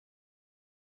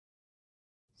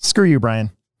Screw you,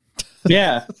 Brian.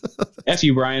 Yeah. F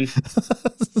you, Brian.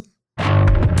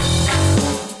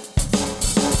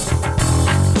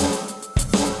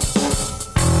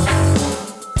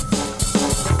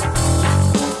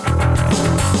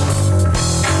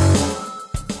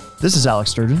 This is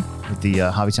Alex Sturgeon with the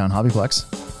Hobbytown Hobbyplex,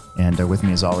 and with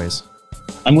me as always,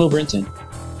 I'm Will Brinton.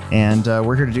 And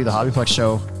we're here to do the Hobbyplex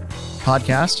Show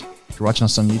podcast. If you're watching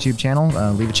us on the YouTube channel,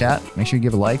 leave a chat. Make sure you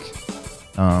give a like.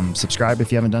 Subscribe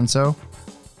if you haven't done so.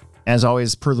 As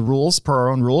always, per our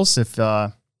own rules, if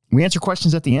we answer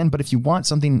questions at the end, but if you got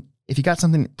something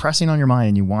pressing on your mind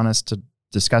and you want us to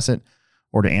discuss it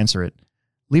or to answer it,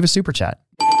 leave a super chat.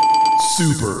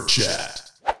 Super chat.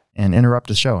 And interrupt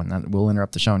the show, and we'll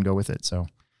interrupt the show and go with it. So,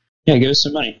 yeah, give us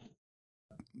some money.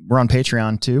 We're on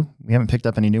Patreon too. We haven't picked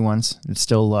up any new ones. It's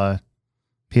still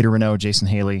Peter Renault, Jason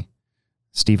Haley,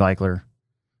 Steve Eichler,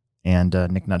 and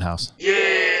Nick Nuthouse.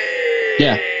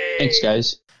 Yeah, thanks,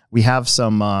 guys. We have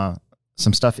some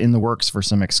stuff in the works for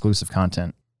some exclusive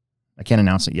content. I can't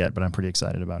announce it yet, but I'm pretty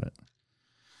excited about it.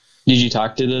 Did you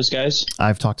talk to those guys?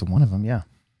 I've talked to one of them. Yeah.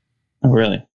 Oh,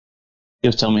 really? You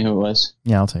have to tell me who it was.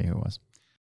 Yeah, I'll tell you who it was.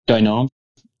 Do I know him?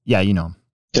 Yeah, you know him.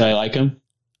 Do I like him?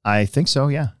 I think so,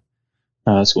 yeah.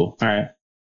 Oh, that's cool. All right.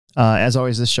 As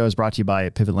always, this show is brought to you by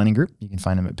Pivot Lending Group. You can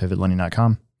find them at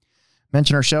pivotlending.com.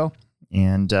 Mention our show,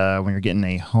 and when you're getting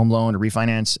a home loan or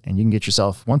refinance, and you can get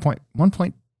yourself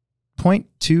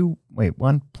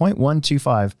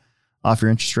 1.125 off your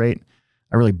interest rate.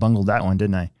 I really bungled that one,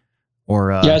 didn't I?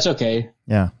 Or yeah, it's okay.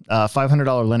 Yeah,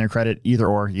 $500 lender credit, either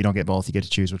or. You don't get both. You get to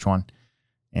choose which one,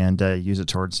 and use it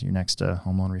towards your next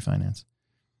home loan refinance.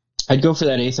 I'd go for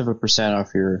that 0.1%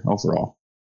 off your overall.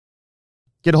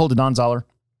 Get a hold of Don Zoller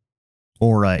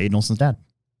or Aiden Olson's dad.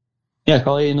 Yeah,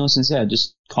 call Aiden Olson's dad.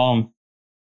 Just call him.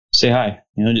 Say hi.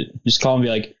 You know, just call him and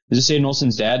be like, is this Aiden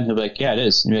Olson's dad? And he'll be like, yeah, it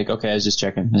is. And you're like, okay, I was just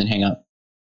checking. And then hang up.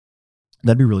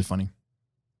 That'd be really funny.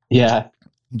 Yeah.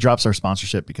 He drops our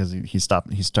sponsorship because he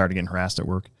started getting harassed at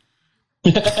work.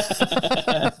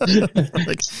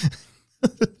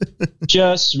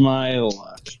 Just my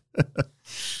luck.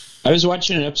 I was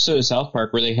watching an episode of South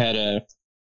Park where they had a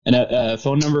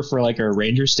phone number for like a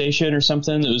ranger station or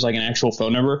something. It was like an actual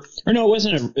phone number. Or no, it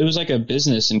wasn't. It was like a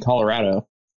business in Colorado.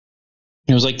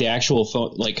 It was like the actual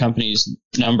phone, like company's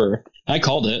number. I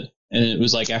called it, and it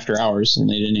was like after hours, and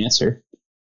they didn't answer.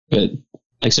 But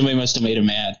like somebody must have made him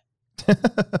mad.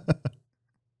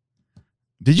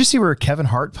 Did you see where Kevin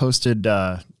Hart posted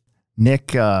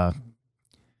Nick? I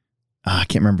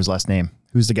can't remember his last name.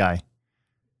 Who's the guy?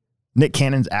 Nick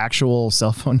Cannon's actual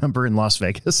cell phone number in Las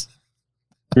Vegas.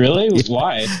 Really? Yeah.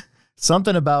 Why?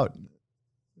 Something about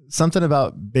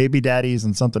baby daddies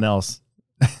and something else.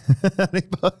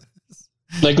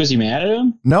 Like, was he mad at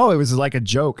him? No, it was like a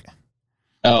joke.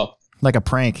 Oh, like a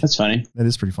prank. that's funny. That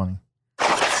is pretty funny.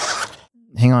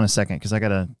 Hang on a second, because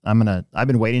I've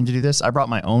been waiting to do this. I brought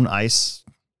my own ice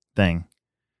thing.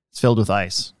 It's filled with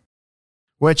ice,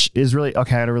 which is really,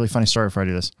 okay, I had a really funny story before I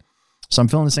do this. So I'm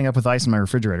filling this thing up with ice in my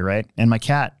refrigerator, right? And my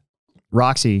cat,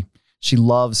 Roxy,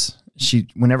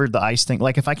 whenever the ice thing,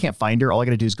 like if I can't find her, all I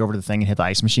got to do is go over to the thing and hit the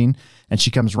ice machine, and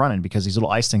she comes running because these little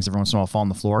ice things every once in a while fall on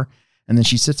the floor, and then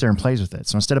she sits there and plays with it.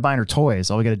 So instead of buying her toys,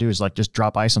 all we got to do is like just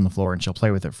drop ice on the floor, and she'll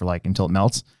play with it for like until it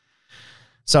melts.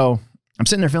 So I'm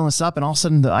sitting there filling this up, and all of a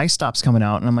sudden the ice stops coming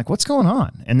out, and I'm like, what's going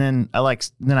on? And then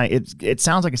it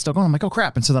sounds like it's still going. I'm like, oh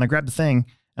crap. And so then I grab the thing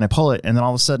and I pull it, and then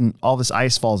all of a sudden all this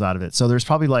ice falls out of it. So there's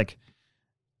probably like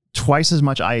twice as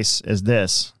much ice as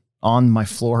this on my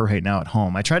floor right now at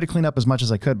home. I tried to clean up as much as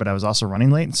I could, but I was also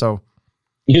running late. And so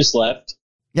You just left?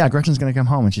 yeah, Gretchen's going to come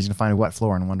home and she's going to find a wet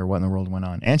floor and wonder what in the world went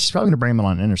on. And she's probably going to blame it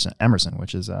on Emerson,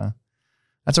 which is,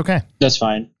 that's okay. That's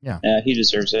fine. Yeah. He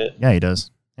deserves it. Yeah, he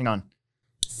does. Hang on.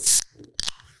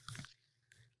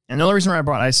 And the only reason why I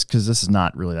brought ice, because this is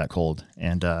not really that cold.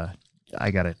 And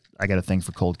I got a thing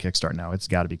for cold kickstart now. It's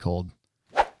got to be cold.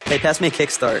 Hey, pass me a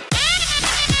kickstart.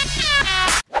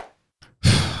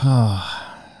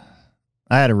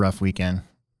 I had a rough weekend.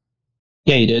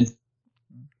 Yeah, you did.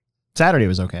 Saturday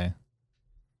was okay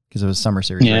because it was summer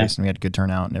series Yeah. race and we had a good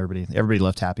turnout and everybody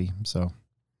left happy. So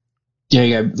Yeah,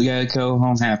 you gotta go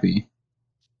home happy.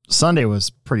 Sunday was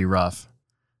pretty rough.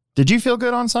 Did you feel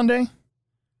good on Sunday?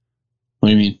 What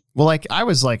do you mean? Well,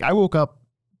 I woke up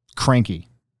cranky.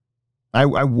 I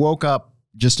woke up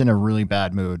just in a really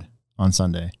bad mood on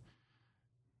Sunday.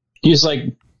 You just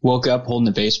like woke up holding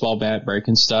the baseball bat,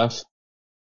 breaking stuff.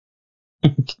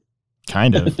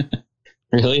 Kind of.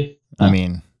 Really? I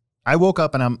mean, I woke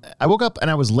up and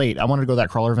I was late. I wanted to go to that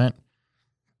crawler event.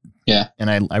 Yeah.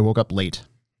 And I woke up late.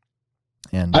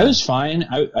 And I was fine.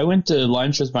 I went to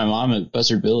lunch with my mom at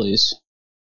Buzzard Billy's.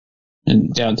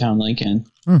 in downtown Lincoln.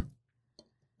 Hmm.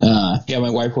 Yeah, my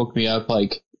wife woke me up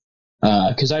like,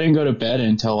 because I didn't go to bed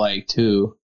until like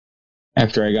 2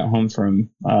 after I got home from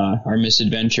our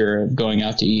misadventure of going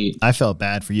out to eat. I felt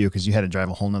bad for you because you had to drive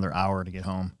a whole nother hour to get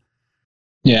home.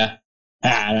 Yeah.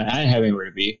 I didn't have anywhere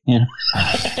to be, you know.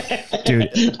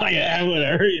 Dude. Yeah,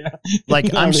 whatever. Yeah.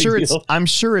 Like, No I'm big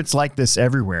sure it's like this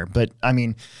everywhere, but I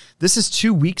mean, this is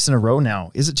 2 weeks in a row now.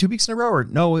 Is it 2 weeks in a row or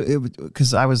no?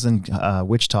 Because I was in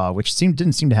Wichita, which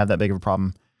didn't seem to have that big of a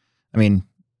problem. I mean,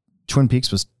 Twin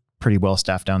Peaks was pretty well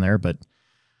staffed down there, but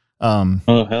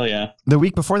oh hell yeah! the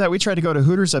week before that, we tried to go to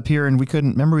Hooters up here, and we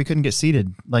couldn't get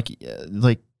seated. I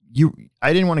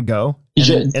didn't want to go.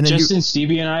 And then Justin,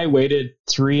 Stevie, and I waited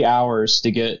 3 hours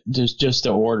to get just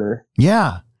to order.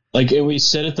 Yeah. Like, and we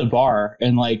sit at the bar,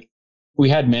 and like we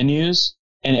had menus,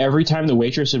 and every time the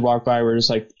waitress would walk by, we're just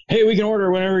like, "Hey, we can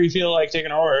order whenever you feel like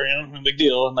taking an order. You know, no big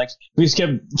deal." And like we just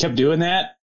kept doing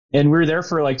that, and we were there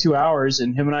for like 2 hours,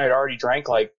 and him and I had already drank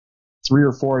like 3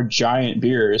 or 4 giant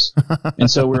beers, and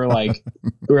so we were like,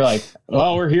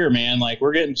 "Oh, we're here, man! Like,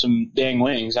 we're getting some dang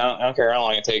wings. I don't care how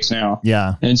long it takes now."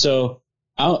 Yeah. And so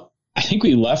I think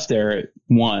we left there at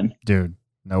 1. Dude,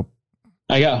 nope.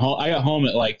 I got home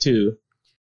at like 2.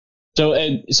 So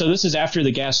this is after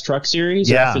the gas truck series.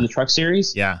 Yeah. After the truck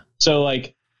series. Yeah. So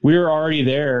like we were already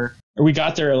there. We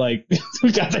got there like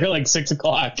 6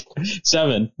 o'clock,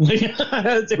 7.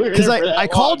 Because I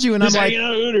called you and I'm like,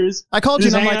 Hooters. I called you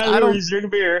and I'm like, I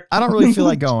don't really feel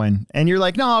like going. And you're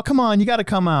like, no, come on, you got to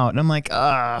come out. And I'm like,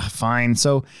 fine.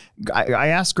 So I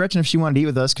asked Gretchen if she wanted to eat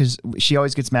with us because she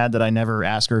always gets mad that I never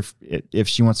ask her if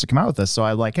she wants to come out with us. So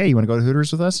I'm like, hey, you want to go to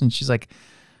Hooters with us? And she's like,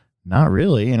 not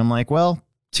really. And I'm like, well,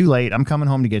 too late. I'm coming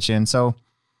home to get you. And so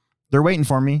they're waiting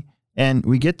for me. And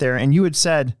we get there and you had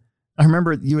said, I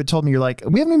remember you had told me, you're like,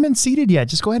 we haven't even been seated yet.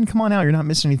 Just go ahead and come on out. You're not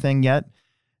missing anything yet.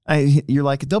 You're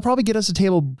like, they'll probably get us a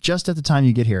table just at the time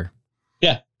you get here.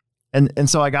 Yeah. And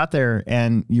so I got there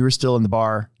and you were still in the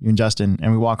bar, you and Justin,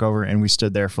 and we walk over and we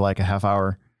stood there for like a half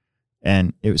hour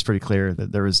and it was pretty clear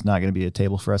that there was not going to be a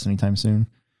table for us anytime soon.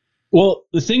 Well,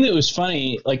 the thing that was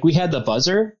funny, like we had the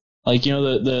buzzer, like, you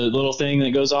know, the little thing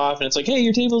that goes off and it's like, hey,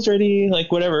 your table's ready.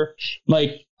 Like whatever.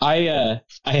 Like I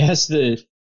asked the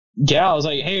gal, I was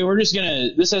like, hey,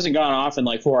 this hasn't gone off in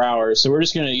like 4 hours. So we're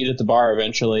just going to eat at the bar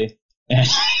eventually.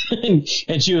 And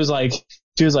she was like,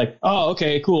 oh,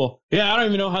 okay, cool. Yeah, I don't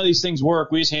even know how these things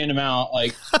work. We just hand them out.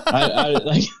 Like, I don't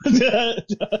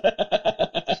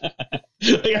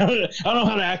know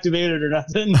how to activate it or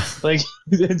nothing. Like,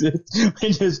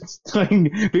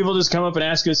 people just come up and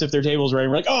ask us if their table's ready.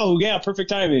 We're like, oh yeah, perfect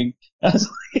timing. I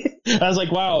was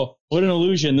like, wow, what an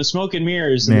illusion. The smoke and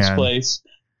mirrors in this place.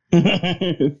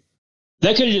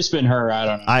 That could have just been her. I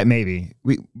don't know. Maybe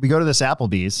we go to this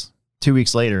Applebee's 2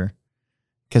 weeks later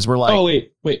because we're like, oh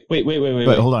wait,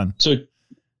 hold on. So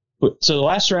the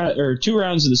last round or 2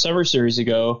 rounds of the Summer Series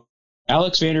ago,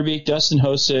 Alex Vanderbeek, Dustin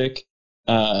Hosick,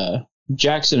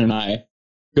 Jackson, and I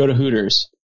go to Hooters,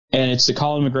 and it's the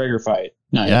Colin McGregor fight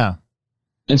night. Yeah.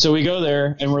 And so we go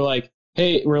there, and we're like,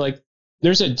 hey,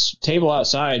 there's a table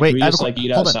outside. Wait, we just like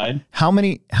eat outside.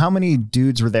 On. How many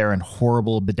dudes were there in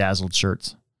horrible bedazzled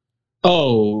shirts?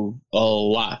 Oh, a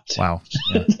lot. Wow.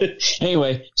 Yeah.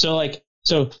 Anyway, so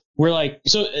we're like,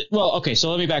 okay,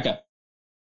 so let me back up.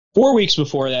 4 weeks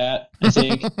before that, I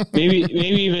think, maybe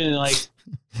even like,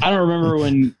 I don't remember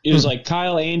when it was like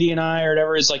Kyle, Andy, and I or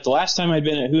whatever. It's like the last time I'd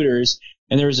been at Hooters,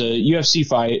 and there was a UFC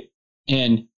fight,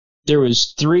 and there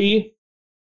was 3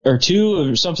 or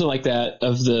 2 or something like that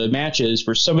of the matches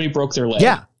where somebody broke their leg.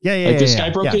 Yeah. Like this guy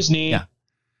broke his knee. Yeah.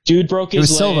 Dude broke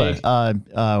his leg.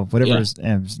 Silva. Whatever his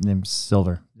name's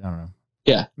Silver. I don't know.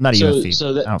 Yeah. Not a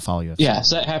UFC. I don't follow UFC. Yeah.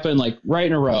 So that happened like right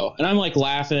in a row. And I'm like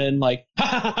laughing, like,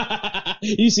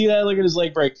 you see that? Look at his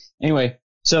leg break. Anyway,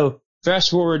 so fast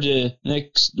forward to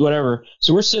next, whatever.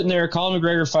 So we're sitting there, Colin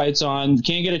McGregor fights on,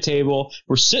 can't get a table.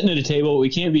 We're sitting at a table, we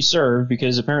can't be served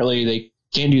because apparently they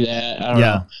can't do that. I don't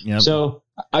know. Yep. So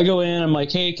I go in, I'm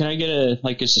like, hey, can I get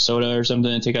a soda or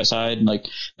something and take outside? And like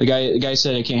the guy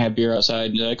said I can't have beer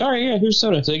outside. And they're like, all right, yeah, here's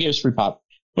soda. So they gave us free pop,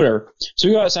 whatever. So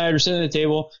we go outside, we're sitting at the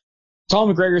table.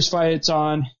 Colin McGregor's fight's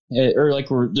on, or like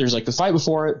there's like the fight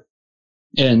before it,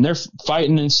 and they're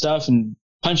fighting and stuff and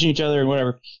punching each other and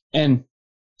whatever. And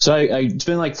so it's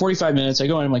been like 45 minutes. I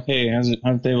go in, I'm like, hey, how's the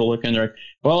table looking? They're like,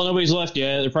 well, nobody's left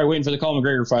yet. They're probably waiting for the Colin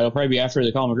McGregor fight. It'll probably be after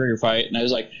the Colin McGregor fight. And I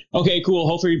was like, okay, cool.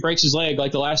 Hopefully he breaks his leg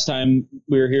like the last time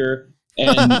we were here.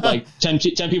 And like 10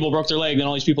 people broke their leg, then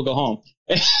all these people go home.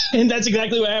 And that's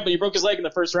exactly what happened. He broke his leg in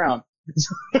the first round.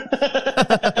 And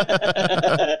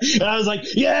I was like,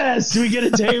 yes, we get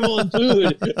a table and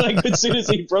food. Like as soon as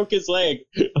he broke his leg,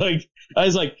 like I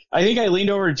was like, I think I leaned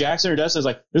over to Jackson or Dustin. I was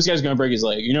like, this guy's gonna break his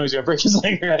leg. You know he's gonna break his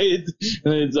leg, right?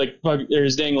 And it's like, fuck,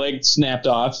 his dang leg snapped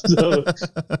off. So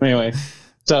anyway,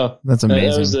 so That's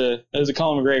amazing. that was a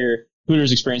Colin McGregor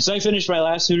Hooters experience. Did I finish my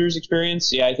last Hooters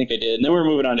experience? Yeah, I think I did. And then we're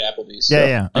moving on to Applebee's. So,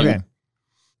 Yeah. Okay.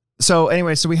 So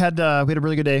anyway, we had a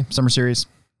really good day, summer series,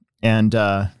 and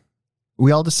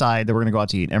we all decide that we're gonna go out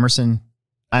to eat. Emerson,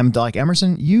 I'm like,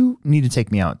 Emerson, you need to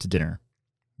take me out to dinner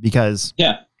because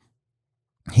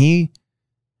he,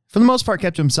 for the most part,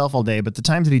 kept to himself all day. But the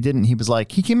times that he didn't, he was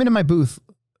like, he came into my booth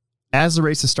as the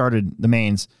races started, the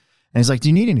mains, and he's like, do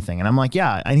you need anything? And I'm like,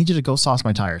 yeah, I need you to go sauce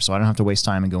my tires so I don't have to waste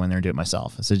time and go in there and do it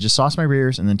myself. I said, just sauce my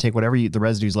rears and then take whatever the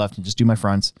residues left and just do my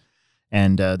fronts.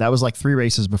 And that was like 3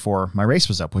 races before my race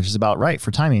was up, which is about right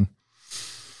for timing.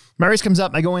 My race comes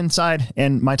up, I go inside,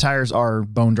 and my tires are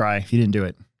bone dry. He didn't do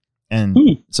it.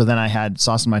 And so then I had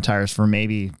sauce in my tires for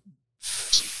maybe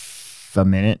a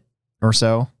minute or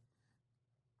so.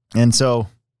 And so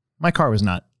my car was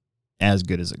not as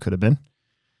good as it could have been.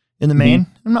 In the main,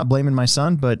 I'm not blaming my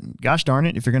son, but gosh darn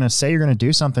it, if you're going to say you're going to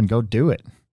do something, go do it.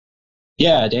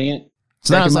 Yeah, dang it.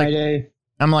 So then I was Back in like, my day,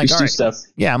 I'm like, used all to do right. stuff.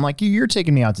 Yeah, I'm like, you're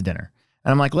taking me out to dinner.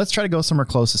 And I'm like, let's try to go somewhere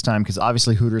close this time because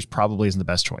obviously Hooters probably isn't the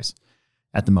best choice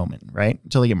at the moment, right?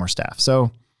 Until they get more staff. So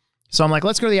I'm like,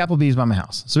 let's go to the Applebee's by my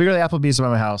house. So we go to the Applebee's by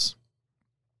my house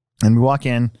and we walk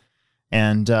in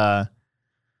and there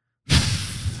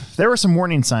were some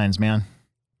warning signs, man.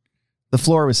 The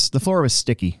floor was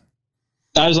sticky.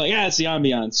 I was like, it's the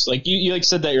ambiance. Like you like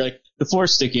said that, you're like, the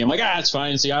floor's sticky. I'm like, it's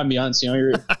fine. It's the ambiance. You know,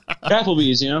 you're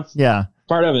Applebee's, you know, Yeah.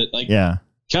 part of it. Like, Yeah.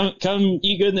 come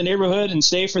eat good in the neighborhood and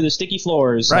stay for the sticky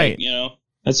floors. Right. Like, you know,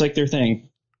 that's like their thing.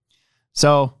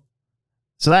 So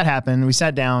that happened. We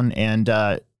sat down and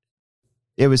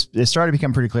it started to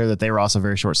become pretty clear that they were also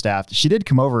very short staffed. She did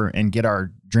come over and get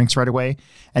our drinks right away.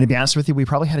 And to be honest with you, we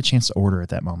probably had a chance to order at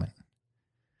that moment.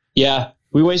 Yeah.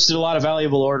 We wasted a lot of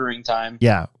valuable ordering time.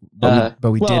 Yeah. But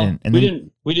we didn't. And we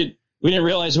didn't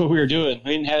realize what we were doing.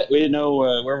 We didn't know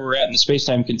where we were at in the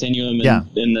space-time continuum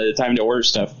and in the time to order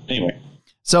stuff. Anyway.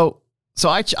 So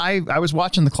I was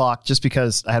watching the clock just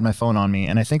because I had my phone on me,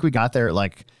 and I think we got there at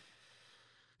like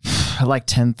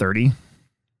 10:30,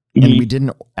 and we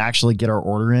didn't actually get our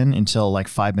order in until like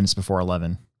 5 minutes before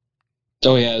 11.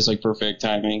 Oh yeah, it's like perfect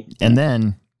timing. And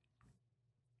then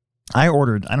I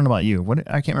ordered. I don't know about you.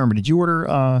 I can't remember. Did you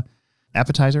order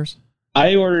appetizers?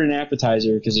 I ordered an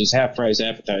appetizer because it was half price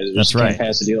appetizers. That's right. Can't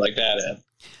pass a deal like that at.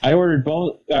 I ordered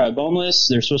boneless.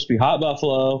 They're supposed to be hot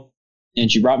buffalo, and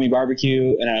she brought me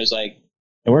barbecue, and I was like,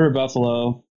 I ordered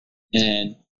buffalo,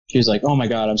 and she was like, oh my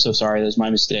god, I'm so sorry, that was my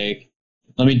mistake.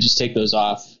 Let me just take those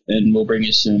off, and we'll bring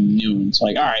you some new ones. I'm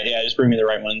like, all right, yeah, just bring me the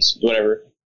right ones, whatever.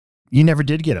 You never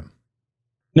did get them.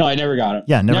 No, I never got them.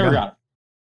 Yeah, never got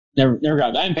them. Never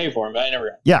got them. I didn't pay for them, but I never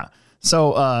got them. Yeah.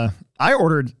 So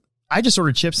I just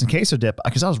ordered chips and queso dip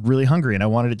because I was really hungry and I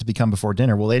wanted it to become before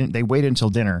dinner. Well, they waited until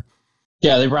dinner.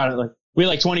 Yeah, they brought it we had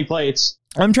like 20 plates.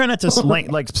 I'm trying not to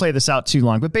play this out too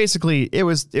long, but basically it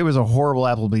was a horrible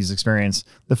Applebee's experience.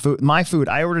 My food,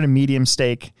 I ordered a medium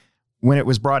steak. When it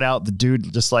was brought out, the dude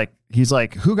he's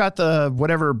like, who got the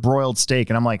whatever broiled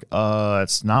steak? And I'm like,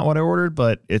 it's not what I ordered,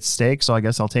 but it's steak, so I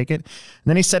guess I'll take it. And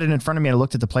then he set it in front of me and I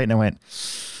looked at the plate and I went,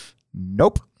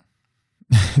 nope.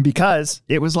 Because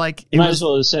it was like might as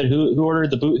well have said who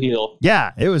ordered the boot heel.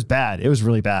 Yeah, it was bad. It was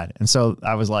really bad. And so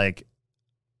I was like,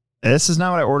 this is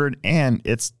not what I ordered, and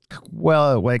it's way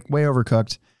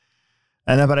overcooked.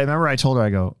 And but I remember I told her, I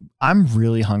go, I'm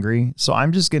really hungry, so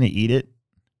I'm just gonna eat it,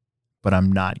 but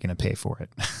I'm not gonna pay for it.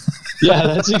 Yeah,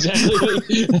 that's exactly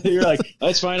what you're like,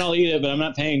 that's fine, I'll eat it, but I'm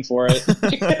not paying for it.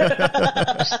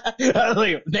 I was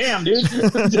like, damn, dude.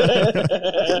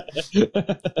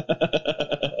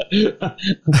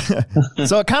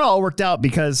 So it kind of all worked out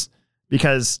because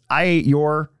I ate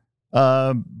your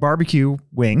barbecue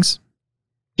wings.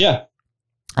 Yeah.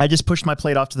 I just pushed my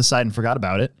plate off to the side and forgot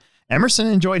about it. Emerson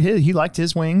enjoyed his. He liked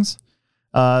his wings.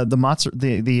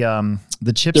 The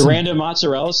chips, random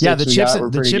mozzarella sticks. Yeah, the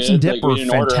chips and dip were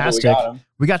fantastic.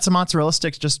 We got some mozzarella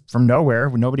sticks just from nowhere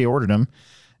when nobody ordered them,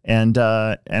 and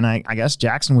I guess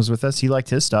Jackson was with us. He liked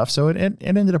his stuff, so it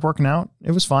ended up working out.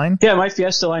 It was fine. Yeah, my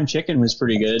Fiesta lime chicken was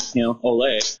pretty good. You know,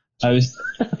 Olay. I always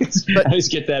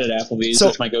get that at Applebee's. So,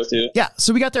 that's my go-to. Yeah,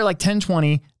 so we got there like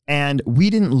 10:20, and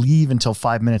we didn't leave until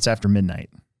 5 minutes after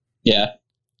midnight. Yeah,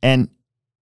 and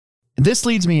this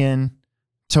leads me in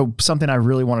to something I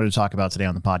really wanted to talk about today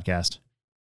on the podcast.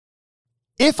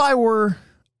 If I were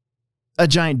a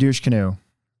giant douche canoe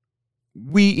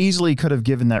we easily could have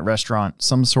given that restaurant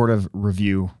some sort of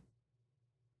review.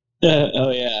 Oh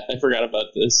yeah, I forgot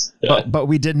about this. But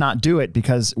we did not do it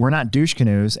because we're not douche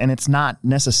canoes, and it's not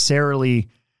necessarily,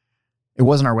 it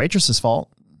wasn't our waitress's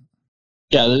fault.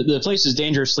 Yeah, the place is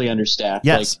dangerously understaffed.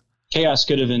 Yes. Like, chaos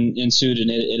could have ensued at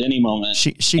any moment.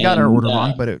 She got our order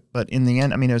wrong, but in the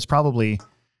end, I mean, it was probably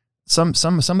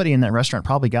somebody in that restaurant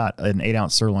probably got an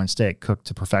 8-ounce sirloin steak cooked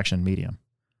to perfection, medium.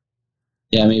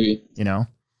 Yeah, maybe. You know?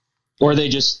 Or they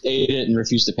just ate it and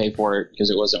refused to pay for it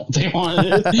because it wasn't what they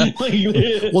wanted.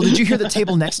 Well, did you hear the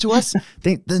table next to us?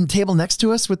 The table next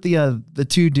to us with the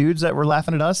two dudes that were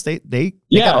laughing at us. What's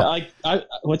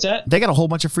that? They got a whole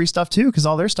bunch of free stuff too because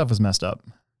all their stuff was messed up.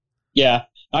 Yeah,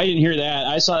 I didn't hear that.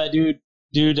 I saw that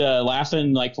dude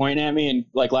laughing, like pointing at me and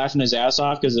like laughing his ass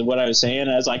off because of what I was saying.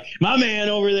 I was like, my man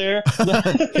over there.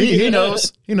 he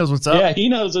knows. He knows what's up. Yeah, he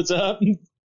knows what's up.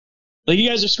 Like, you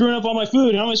guys are screwing up all my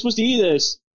food. How am I supposed to eat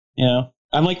this? You know,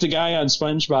 I'm like the guy on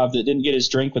SpongeBob that didn't get his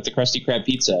drink with the Krusty Krab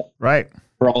pizza. Right.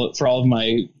 For all of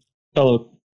my fellow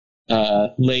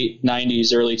late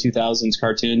 90s, early 2000s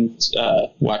cartoon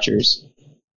watchers.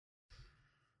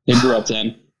 They grew up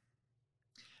then.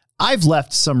 I've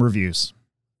left some reviews,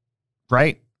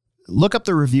 right? Look up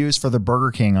the reviews for the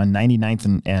Burger King on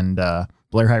 99th and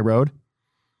Blair High Road.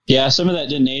 Yeah, some of that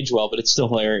didn't age well, but it's still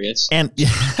hilarious. And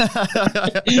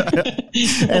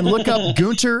and look up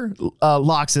Gunter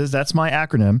Loxes. That's my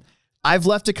acronym. I've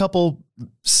left a couple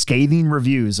scathing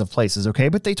reviews of places, okay?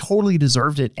 But they totally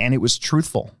deserved it, and it was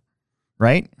truthful,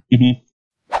 right? Mm-hmm.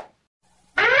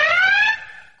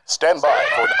 Stand by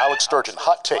for an Alex Sturgeon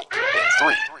hot take in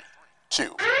 3,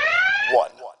 2,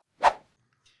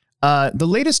 1. The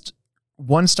latest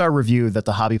 1-star review that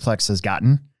the Hobbyplex has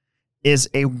gotten is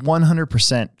a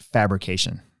 100%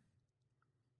 fabrication.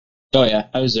 Oh yeah,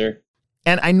 I was there.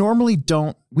 And I normally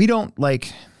we don't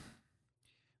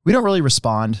really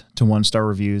respond to 1-star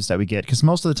reviews that we get because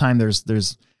most of the time there's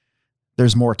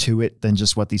more to it than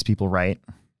just what these people write.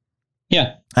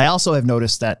 Yeah. I also have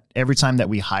noticed that every time that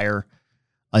we hire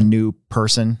a new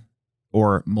person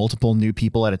or multiple new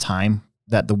people at a time,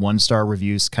 that the 1-star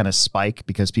reviews kind of spike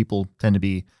because people tend to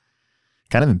be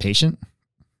kind of impatient.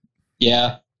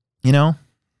 Yeah. You know?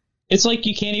 It's like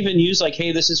you can't even use like,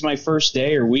 hey, this is my first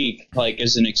day or week, like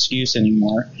as an excuse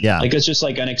anymore. Yeah. Like it's just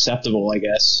like unacceptable, I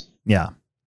guess. Yeah.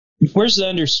 Where's the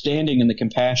understanding and the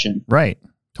compassion? Right.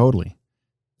 Totally.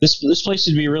 This place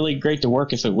would be really great to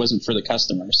work if it wasn't for the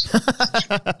customers.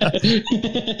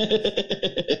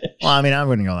 Well, I mean, I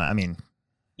wouldn't go that. I mean,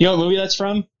 you know what movie that's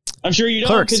from? I'm sure you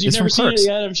don't because you've never seen it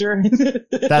yet, I'm sure.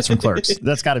 That's from Clerks.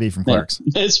 That's got to be from Clerks.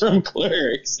 It's from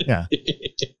Clerks. Yeah.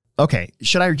 Okay.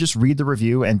 Should I just read the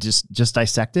review and just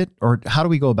dissect it? Or how do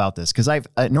we go about this? Because I've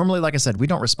normally, like I said, we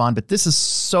don't respond, but this is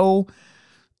so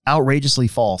outrageously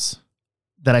false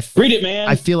that read it, man.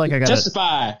 I feel like I got to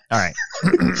justify. All right.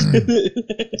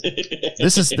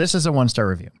 This is a 1-star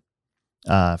review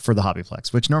for the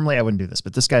Hobbyplex, which normally I wouldn't do this,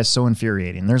 but this guy's so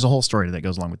infuriating. There's a whole story that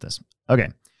goes along with this. Okay.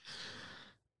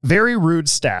 Very rude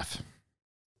staff.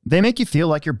 They make you feel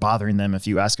like you're bothering them if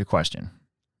you ask a question.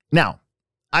 Now,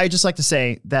 I just like to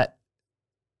say that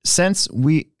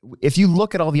if you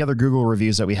look at all the other Google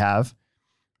reviews that we have,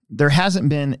 there hasn't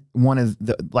been one of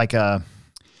the,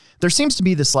 there seems to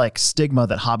be this like stigma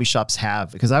that hobby shops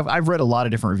have, because I've read a lot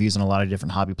of different reviews in a lot of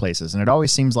different hobby places, and it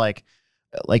always seems like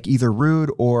either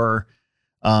rude or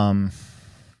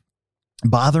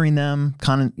bothering them,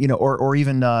 or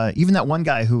even that one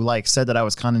guy who said that I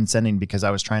was condescending because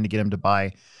I was trying to get him to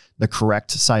buy the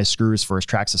correct size screws for his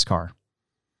Traxxas car.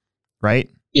 Right?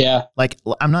 Yeah.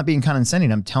 I'm not being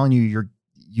condescending. I'm telling you,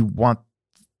 you want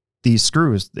these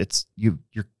screws. It's your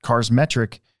car's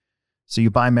metric. So you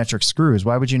buy metric screws.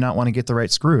 Why would you not want to get the right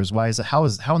screws? Why is it? How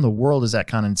in the world is that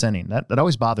condescending? That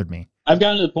always bothered me. I've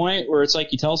gotten to the point where it's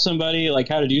like you tell somebody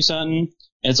how to do something.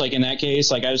 And it's like in that case,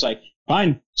 I was like,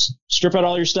 fine, strip out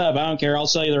all your stuff. I don't care. I'll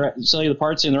sell you the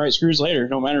parts and the right screws later.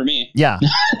 Don't matter to me. Yeah.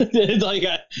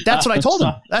 That's what I told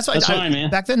him. That's fine, man.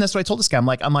 Back then, that's what I told this guy. I'm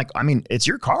like, I mean, it's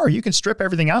your car. You can strip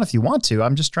everything out if you want to.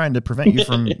 I'm just trying to prevent you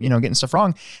from, getting stuff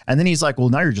wrong. And then he's like, well,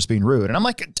 now you're just being rude. And I'm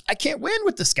like, I can't win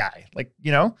with this guy.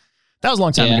 That was a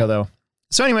long time ago though.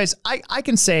 So anyways, I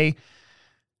can say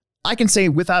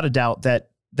without a doubt that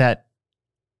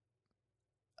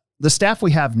the staff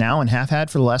we have now and have had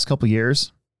for the last couple of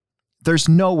years, there's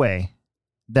no way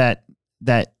that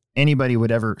anybody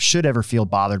should ever feel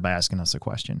bothered by asking us a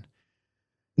question.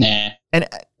 Nah. And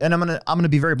I'm gonna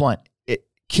be very blunt.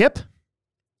 Kip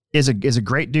is a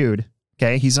great dude.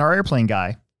 Okay, he's our airplane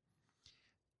guy.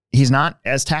 He's not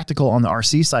as tactical on the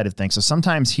RC side of things. So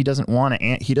sometimes he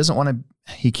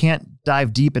can't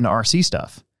dive deep into RC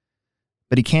stuff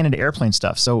but he can into airplane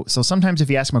stuff. So sometimes if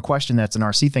you ask him a question that's an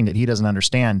RC thing that he doesn't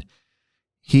understand,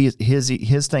 his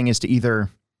thing is to either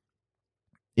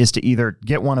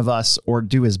get one of us or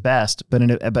do his best, but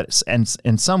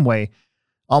in some way,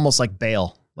 almost like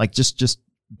bail, like just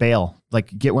bail,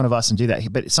 like get one of us and do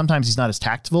that. But sometimes he's not as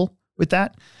tactful with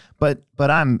that. But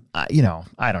I'm, I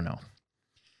don't know.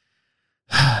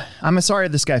 I'm sorry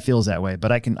this guy feels that way,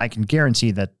 but I can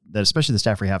guarantee that especially the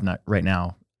staff we have right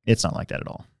now, it's not like that at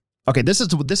all. Okay, this is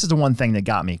the one thing that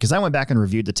got me, because I went back and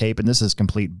reviewed the tape, and this is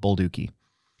complete bulldookie.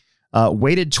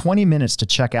 Waited 20 minutes to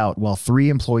check out while 3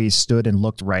 employees stood and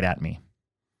looked right at me.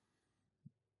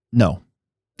 No,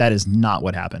 that is not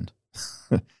what happened.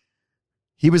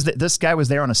 This guy was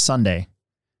there on a Sunday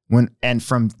and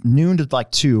from noon to like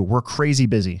 2, we're crazy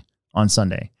busy on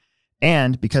Sunday.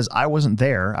 And because I wasn't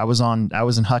there, I was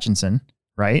in Hutchinson,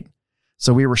 right?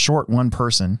 So we were short one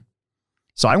person.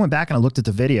 So I went back and I looked at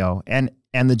the video, and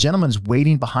the gentleman's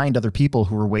waiting behind other people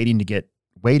who were waiting to get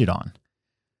waited on.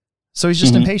 So he's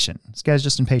just impatient. This guy's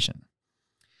just impatient.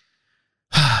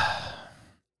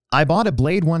 I bought a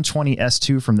Blade 120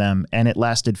 S2 from them, and it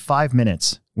lasted 5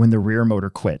 minutes when the rear motor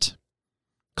quit.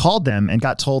 Called them and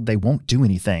got told they won't do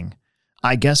anything.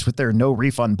 I guess with their no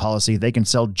refund policy, they can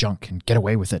sell junk and get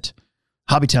away with it.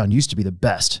 Hobbytown used to be the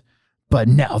best, but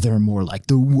now they're more like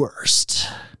the worst.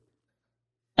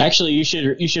 Actually, you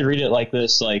should read it like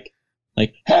this, like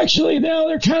actually now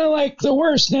they're kind of like the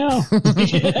worst now.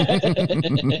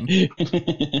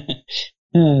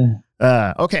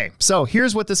 Okay, so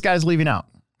here's what this guy's leaving out.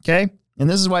 Okay, and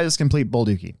this is why this is complete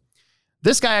bulldookie.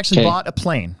 This guy actually bought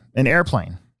an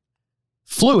airplane,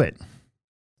 flew it,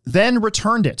 then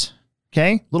returned it.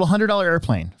 Okay, little $100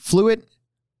 airplane, flew it,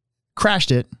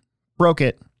 crashed it, broke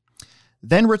it,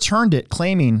 then returned it,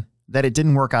 claiming that it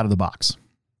didn't work out of the box.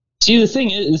 See, the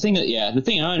thing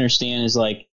I understand is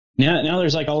like now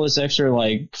there's like all this extra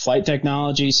like flight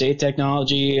technology, safe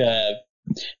technology,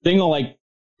 thing of like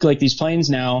these planes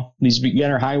now, these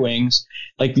beginner high wings,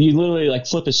 like you literally like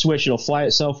flip a switch, it'll fly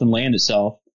itself and land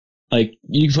itself. Like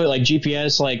you can put like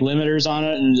GPS like limiters on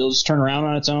it and it'll just turn around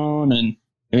on its own, and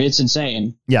I mean, it's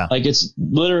insane. Yeah. Like it's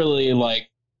literally like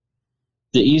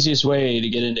the easiest way to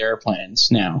get into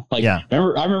airplanes now. Like I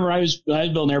remember I was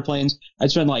building airplanes, I'd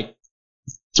spend like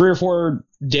 3 or 4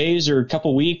 days or a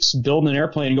couple weeks building an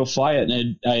airplane and go fly it,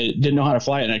 and I didn't know how to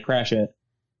fly it, and I'd crash it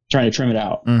trying to trim it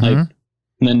out. And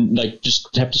then like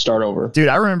just have to start over. Dude,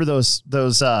 I remember those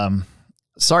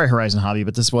sorry Horizon Hobby,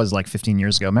 but this was like 15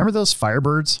 years ago. Remember those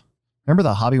Firebirds? Remember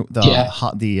the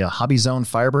Hobby Zone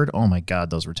Firebird? Oh my God,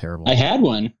 those were terrible. I had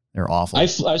one. They're awful. I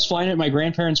was flying it at my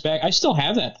grandparents' back. I still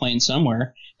have that plane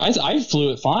somewhere. I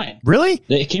flew it fine. Really?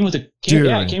 It came with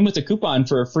a coupon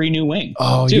for a free new wing.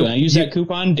 Oh, dude, I used that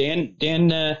coupon. Dan gave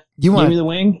me the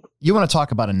wing. You want to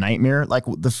talk about a nightmare? Like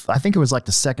I think it was like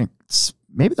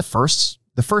maybe the first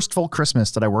full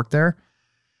Christmas that I worked there.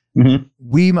 Mm-hmm.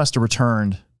 We must have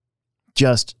returned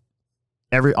just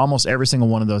almost every single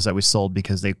one of those that we sold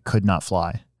because they could not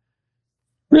fly.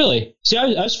 Really? See, I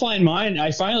was flying mine. It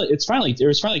was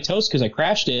finally toast because I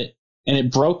crashed it and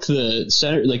it broke the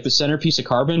centerpiece of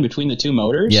carbon between the two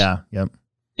motors. Yeah. Yep.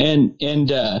 And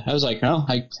I was like, oh,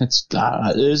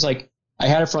 it was like I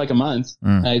had it for like a month.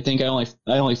 I think I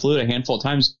only flew it a handful of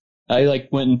times. I like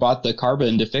went and bought the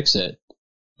carbon to fix it.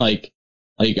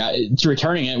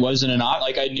 Returning it wasn't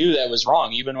like I knew that was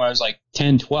wrong even when I was like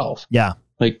 10, 12. Yeah.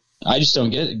 Like I just don't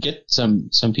get some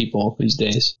people these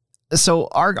days. So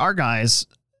our guys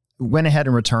went ahead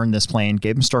and returned this plane,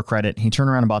 gave him store credit. He turned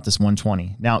around and bought this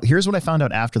 120. Now, here's what I found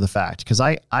out after the fact, because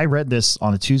I read this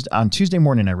on Tuesday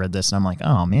morning. I read this and I'm like,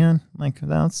 oh man, like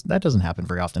that doesn't happen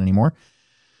very often anymore.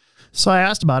 So I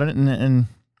asked about it,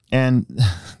 and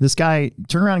this guy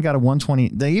turned around and got a 120.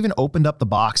 They even opened up the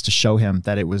box to show him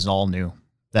that it was all new,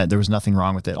 that there was nothing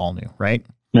wrong with it, all new, right?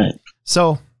 Right.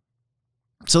 So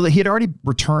that he had already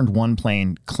returned one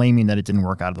plane claiming that it didn't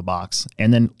work out of the box.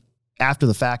 And then after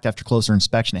the fact, after closer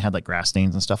inspection, it had like grass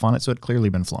stains and stuff on it. So it had clearly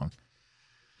been flown.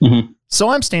 Mm-hmm. So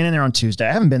I'm standing there on Tuesday.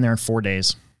 I haven't been there in 4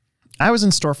 days. I was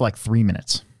in store for like 3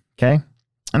 minutes. Okay.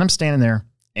 And I'm standing there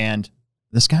and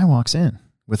this guy walks in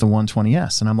with a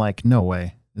 120S. And I'm like, no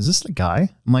way. Is this the guy?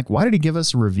 I'm like, why did he give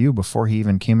us a review before he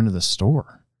even came into the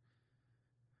store?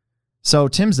 So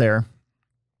Tim's there.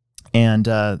 And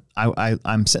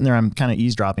I'm sitting there, I'm kind of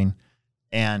eavesdropping,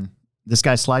 and this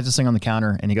guy slides this thing on the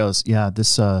counter and he goes, yeah,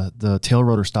 the tail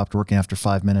rotor stopped working after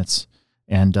 5 minutes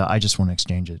and I just want to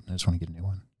exchange it. I just want to get a new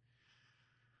one.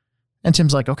 And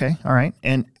Tim's like, okay, all right.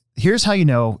 And here's how you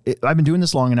know, I've been doing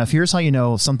this long enough. Here's how you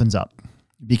know something's up,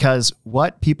 because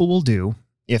what people will do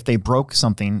if they broke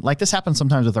something, like this happens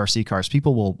sometimes with RC cars,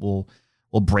 people will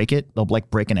will break it. They'll like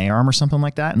break an A-arm or something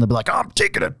like that. And they'll be like, oh, I'm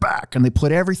taking it back. And they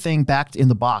put everything back in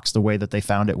the box the way that they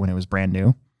found it when it was brand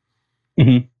new.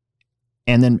 Mm-hmm.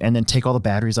 And then take all the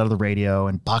batteries out of the radio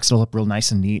and box it all up real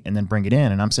nice and neat and then bring it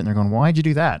in. And I'm sitting there going, why'd you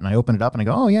do that? And I open it up and I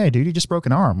go, oh yeah, dude, you just broke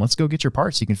an arm. Let's go get your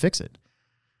parts so you can fix it.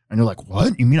 And they're like,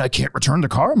 what? You mean I can't return the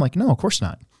car? I'm like, no, of course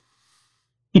not.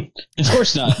 Of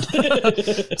course not.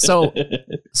 So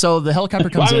the helicopter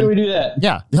comes in. Why would we do that?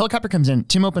 Yeah, the helicopter comes in.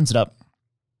 Tim opens it up.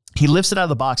 He lifts it out of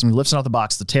the box, and when he lifts it out of the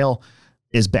box, the tail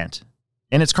is bent,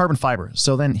 and it's carbon fiber.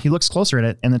 So then he looks closer at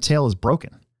it, and the tail is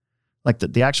broken. Like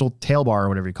the actual tail bar or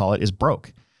whatever you call it is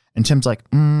broke. And Tim's like,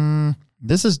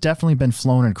 this has definitely been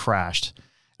flown and crashed.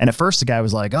 And at first the guy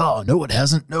was like, oh, no, it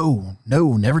hasn't. No,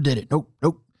 never did it.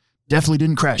 Nope. Definitely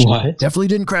didn't crash What? it. Definitely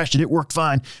didn't crash it. It worked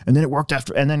fine. And then it worked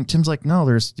after. And then Tim's like, no,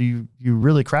 you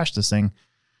really crashed this thing.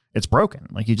 It's broken.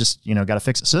 Like you just, got to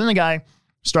fix it. So then the guy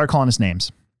started calling us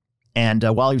names. And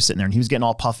while he was sitting there and he was getting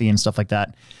all puffy and stuff like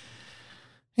that.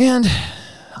 And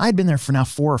I'd been there for now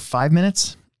 4 or 5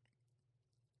 minutes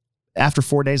after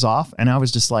 4 days off. And I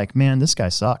was just like, man, this guy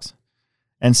sucks.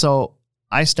 And so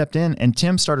I stepped in and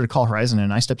Tim started to call Horizon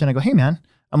and I stepped in. I go, hey man,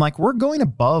 I'm like, we're going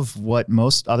above what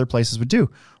most other places would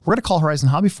do. We're going to call Horizon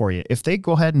Hobby for you. If they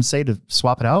go ahead and say to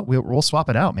swap it out, we'll swap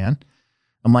it out, man.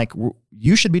 I'm like,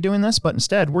 you should be doing this, but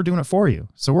instead we're doing it for you.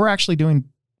 So we're doing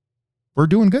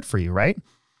good for you, right?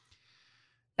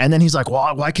 And then he's like,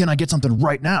 well, why can't I get something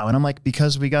right now? And I'm like,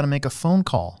 because we got to make a phone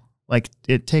call. Like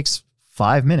it takes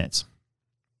 5 minutes.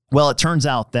 Well, it turns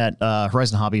out that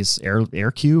Horizon Hobby's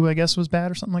air queue, I guess, was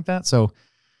bad or something like that. So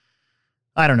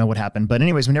I don't know what happened, but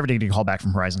anyways, we never did get a call back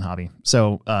from Horizon Hobby.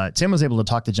 So Tim was able to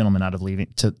talk the gentleman out of leaving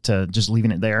to just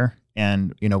leaving it there,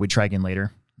 and we'd try again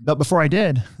later. But before I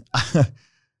did,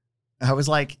 I was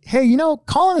like, hey,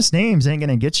 calling us names ain't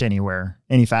gonna get you anywhere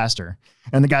any faster.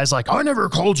 And the guy's like, I never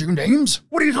called you names.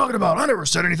 What are you talking about? I never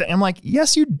said anything. I'm like,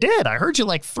 yes, you did. I heard you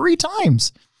like 3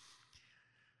 times.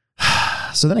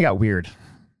 So then it got weird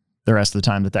the rest of the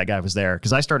time that guy was there.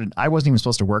 Cause I wasn't even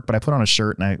supposed to work, but I put on a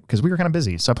shirt cause we were kind of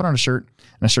busy. So I put on a shirt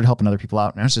and I started helping other people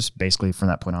out. And I was just basically from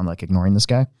that point on, like ignoring this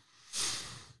guy.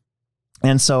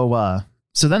 And so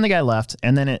then the guy left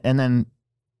and then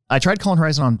I tried calling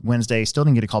Horizon on Wednesday, still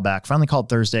didn't get a call back. Finally called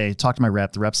Thursday, talked to my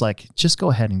rep. The rep's like, just go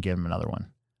ahead and give him another one.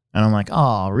 And I'm like,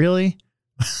 oh, really?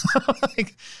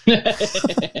 Like,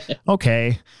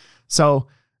 okay. So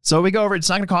we go over, it's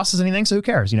not going to cost us anything. So who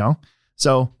cares,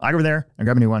 So I go over there and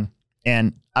grab a new one.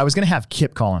 And I was going to have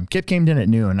Kip call him. Kip came in at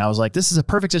noon. And I was like, this is a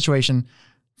perfect situation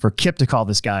for Kip to call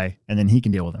this guy and then he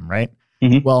can deal with him, right?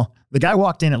 Mm-hmm. Well, the guy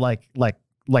walked in at like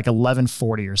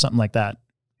 11:40 or something like that.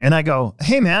 And I go,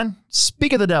 hey man,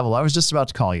 speak of the devil. I was just about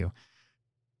to call you.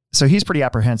 So he's pretty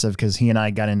apprehensive because he and I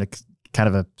got into kind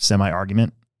of a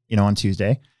semi-argument, on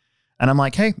Tuesday. And I'm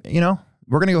like, hey,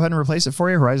 we're going to go ahead and replace it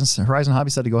for you. Horizon Hobby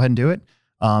said to go ahead and do it.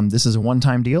 This is a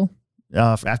one-time deal.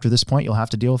 After this point, you'll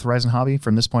have to deal with Horizon Hobby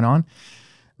from this point on.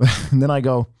 And then I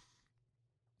go,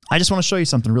 I just want to show you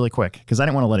something really quick because I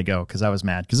didn't want to let it go because I was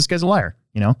mad because this guy's a liar,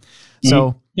 Mm-hmm.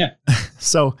 So yeah.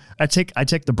 So I take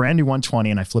the brand new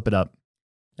 120 and I flip it up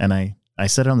and I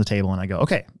set it on the table and I go,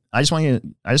 okay, I just want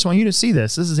you to see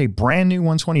this. This is a brand new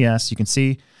 120S. You can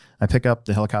see I pick up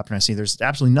the helicopter and I see there's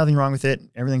absolutely nothing wrong with it.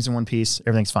 Everything's in one piece.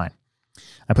 Everything's fine.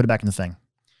 I put it back in the thing.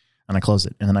 And I close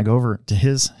it. And then I go over to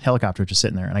his helicopter just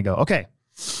sitting there. And I go, okay,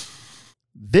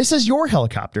 this is your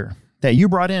helicopter that you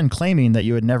brought in claiming that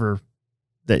you had never,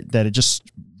 that it just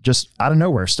out of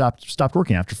nowhere stopped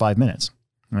working after 5 minutes.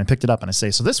 And I picked it up and I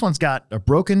say, so this one's got a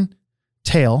broken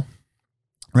tail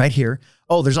right here.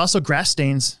 Oh, there's also grass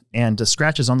stains and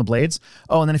scratches on the blades.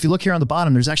 Oh, and then if you look here on the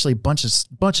bottom, there's actually a bunch of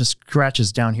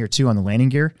scratches down here too on the landing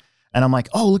gear. And I'm like,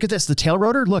 oh, look at this. The tail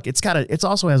rotor. Look, it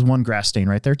also has one grass stain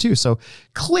right there too. So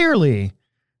clearly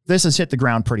this has hit the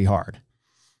ground pretty hard.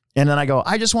 And then I go,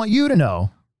 I just want you to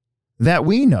know that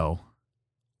we know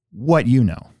what you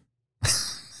know.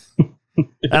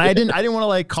 And I didn't want to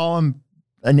like call him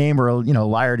a name or a,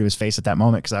 liar to his face at that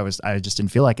moment. Cause I just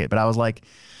didn't feel like it, but I was like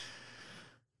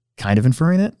kind of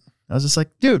inferring it. I was just like,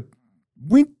 dude,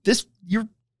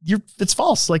 it's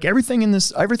false. Like everything in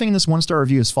this 1-star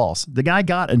review is false. The guy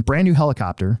got a brand new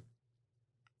helicopter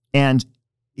and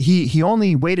he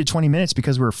only waited 20 minutes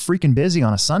because we were freaking busy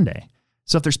on a Sunday.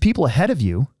 So if there's people ahead of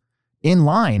you in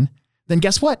line, then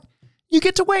guess what? You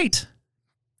get to wait.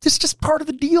 It's just part of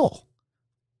the deal.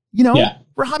 Yeah.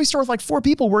 We're a hobby store with like 4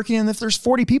 people working. And if there's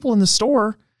 40 people in the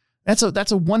store, that's a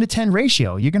 1-to-10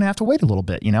 ratio. You're going to have to wait a little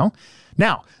bit,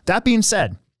 Now, that being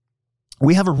said,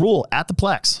 we have a rule at the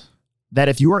Plex that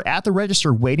if you are at the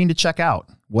register waiting to check out,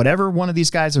 whatever one of these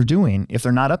guys are doing, if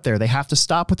they're not up there, they have to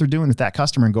stop what they're doing with that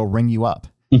customer and go ring you up.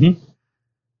 Mm-hmm.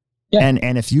 Yeah.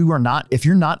 And if you're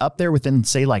not up there within,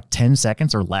 say, like 10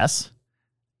 seconds or less,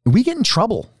 we get in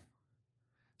trouble.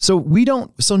 So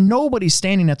nobody's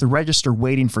standing at the register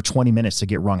waiting for 20 minutes to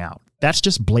get rung out. That's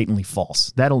just blatantly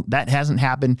false. That hasn't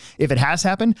happened. If it has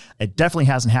happened, it definitely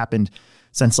hasn't happened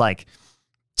since like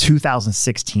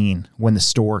 2016 when the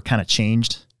store kind of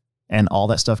changed and all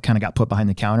that stuff kind of got put behind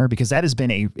the counter, because that has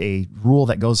been a rule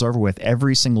that goes over with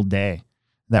every single day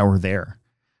that we're there.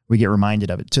 We get reminded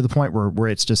of it to the point where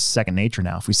it's just second nature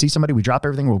now. If we see somebody, we drop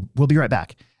everything, we'll be right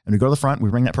back. And we go to the front, we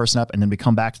bring that person up, and then we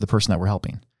come back to the person that we're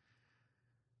helping.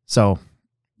 So,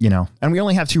 and we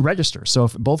only have 2 registers. So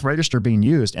if both registers are being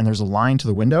used and there's a line to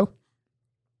the window,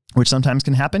 which sometimes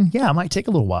can happen, yeah, it might take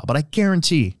a little while, but I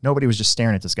guarantee nobody was just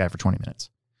staring at this guy for 20 minutes.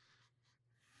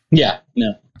 Yeah,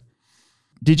 no.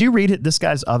 Did you read this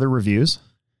guy's other reviews?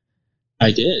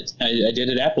 I did. I did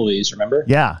at Applebee's, remember?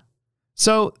 Yeah.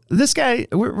 So this guy,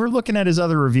 we're looking at his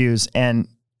other reviews, and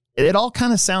it all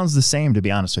kind of sounds the same, to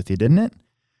be honest with you, didn't it?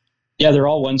 Yeah, they're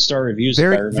all 1-star reviews.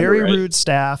 Very rude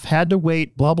staff, had to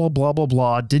wait, blah, blah, blah, blah,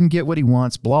 blah, didn't get what he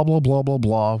wants, blah, blah, blah, blah,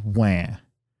 blah, wah.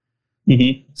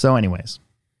 Mm-hmm. So anyways.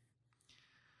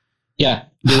 Yeah,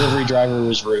 delivery driver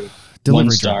was rude. 1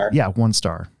 star. Yeah, 1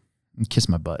 star. Kiss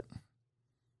my butt.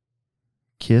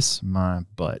 Kiss my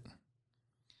butt.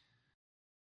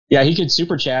 Yeah, he could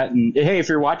super chat, and hey, if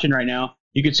you're watching right now,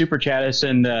 you could super chat us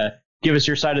and give us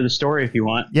your side of the story if you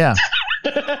want. Yeah.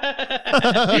 give us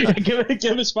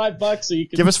 $5 so you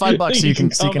can give us $5 so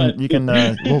you can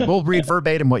we'll read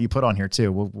verbatim what you put on here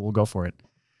too. We'll go for it.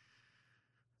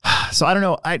 So I don't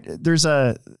know. There's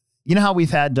how we've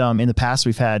had in the past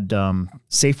we've had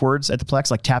safe words at the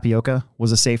Plex, like tapioca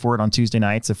was a safe word on Tuesday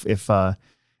nights.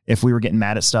 If we were getting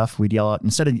mad at stuff, we'd yell out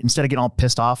instead of getting all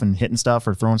pissed off and hitting stuff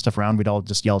or throwing stuff around, we'd all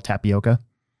just yell tapioca.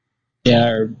 Yeah,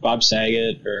 or Bob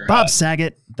Saget. Bob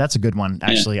Saget. That's a good one,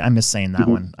 actually. Yeah. I miss saying that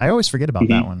one. I always forget about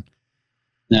that one.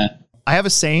 Yeah. I have a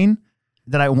saying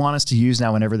that I want us to use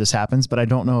now whenever this happens, but I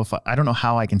don't know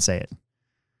how I can say it.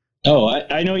 Oh,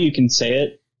 I know you can say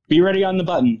it. Be ready on the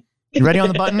button. You ready on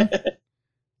the button?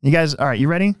 You guys, all right, you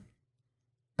ready?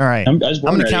 All right. I'm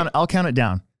going to count. I'll count it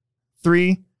down.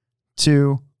 3,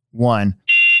 2, 1.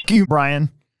 Screw you, Brian.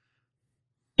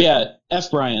 Yeah, F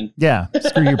Brian. Yeah,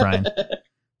 screw you, Brian.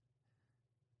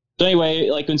 So anyway,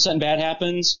 like when something bad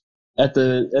happens at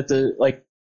the like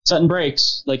something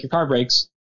breaks, like your car breaks,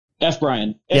 F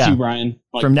Brian. F you, Brian.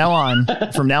 Like, from now on,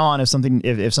 if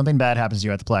something bad happens to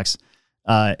you at the Plex,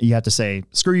 you have to say,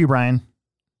 screw you, Brian.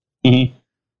 Mm-hmm.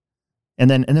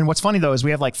 And then what's funny though is we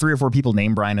have like 3 or 4 people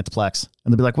named Brian at the Plex,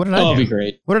 and they'll be like, what did I do? Oh, it'll be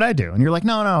great. What did I do? And you're like,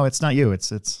 no, it's not you.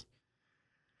 It's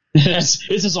it's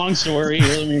a long story.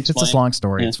 Let me explain. It's a long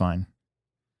story. Yeah. It's fine.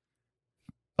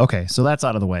 Okay, so that's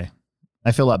out of the way.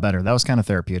 I feel a lot better. That was kind of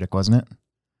therapeutic, wasn't it?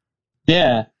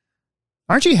 Yeah.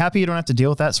 Aren't you happy you don't have to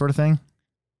deal with that sort of thing?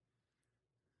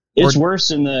 It's worse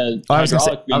in the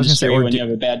hydraulic industry when you have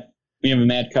a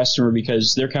mad customer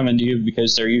because they're coming to you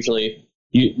because they're usually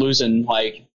losing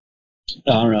like,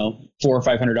 I don't know, $400 or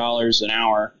 $500 an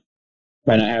hour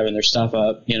by not having their stuff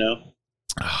up,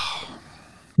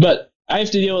 But I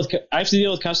have to deal with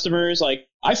customers. Like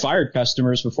I fired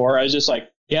customers before. I was just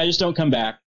like, yeah, just don't come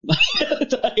back. I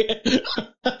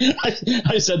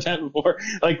said that before.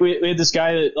 Like we had this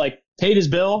guy that like paid his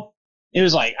bill. It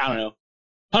was like, I don't know,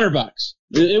 $100.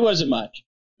 It wasn't much.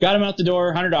 Got him out the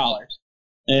door, $100,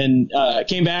 and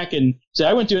came back and said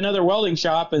I went to another welding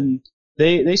shop and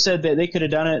they said that they could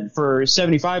have done it for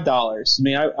 $75. I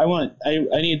mean, I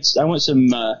want some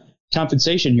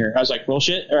compensation here. I was like, well,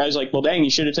 shit. Or I was like, well, dang, you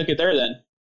should have took it there then.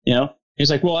 He's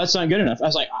like, well, that's not good enough. I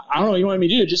was like, I don't know what you want me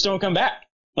to do. Just don't come back.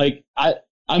 Like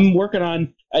I'm working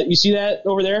on, you see that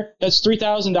over there? That's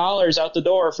 $3,000 out the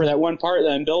door for that one part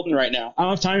that I'm building right now. I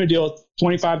don't have time to deal with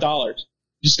 $25.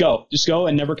 Just go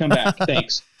and never come back.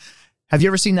 Thanks. Have you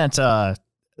ever seen that,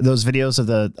 those videos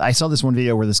of I saw this one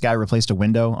video where this guy replaced a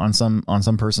window on some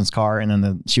person's car, and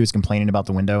then she was complaining about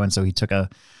the window. And so he took a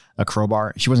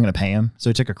crowbar. She wasn't going to pay him. So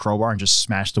he took a crowbar and just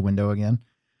smashed the window again.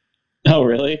 Oh,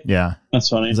 really? Yeah. That's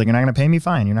funny. He's like, you're not going to pay me?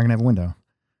 Fine. You're not going to have a window.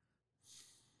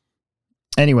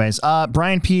 Anyways,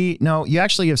 Brian P. No, you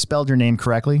actually have spelled your name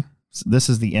correctly. This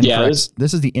is the incorrect.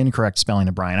 This is the incorrect spelling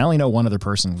of Brian. I only know one other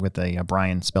person with a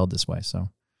Brian spelled this way. So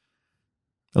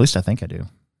at least I think I do.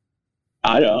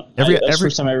 I don't. That's the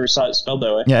first time I ever saw it spelled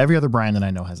that way. Yeah, every other Brian that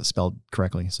I know has it spelled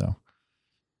correctly. So,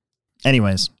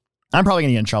 anyways, I'm probably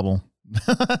gonna get in trouble.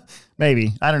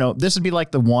 Maybe, I don't know. This would be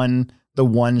like the one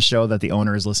show that the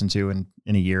owner has listened to in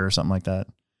a year or something like that.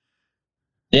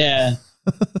 Yeah.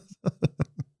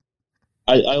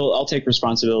 I'll take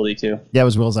responsibility too. Yeah, it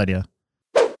was Will's idea.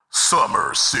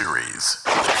 Summer Series.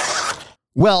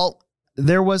 Well,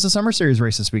 there was a Summer Series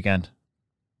race this weekend.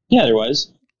 Yeah, there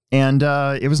was. And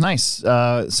it was nice.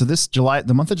 So this July,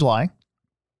 the month of July,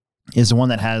 is the one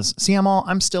that has. See,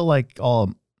 I'm still like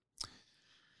all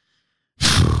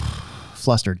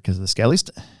flustered because of this guy.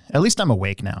 At least I'm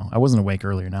awake now. I wasn't awake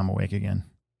earlier. Now I'm awake again.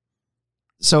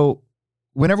 So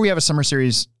whenever we have a Summer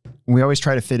Series, we always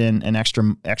try to fit in an extra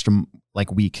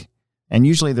like week. And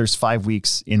usually there's 5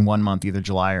 weeks in 1 month, either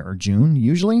July or June,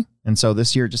 usually. And so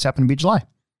this year it just happened to be July.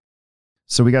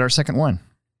 So we got our second one.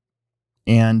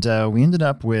 And we ended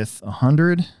up with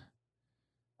 100.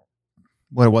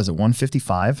 What was it?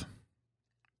 155,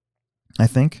 I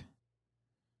think.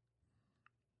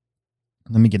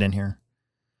 Let me get in here.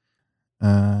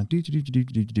 There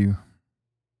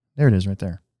it is right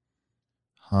there.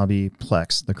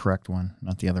 Hobbyplex, the correct one,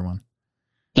 not the other one.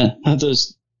 Not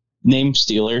those name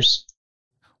stealers.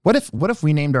 What if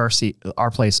we named our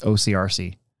place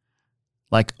OCRC?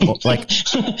 Like it'd be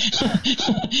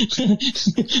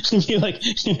like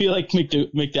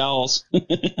McDowell's.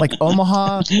 Like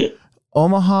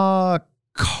Omaha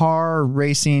Car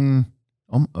Racing.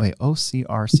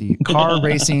 OCRC Car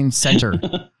Racing Center.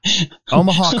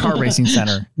 Omaha Car Racing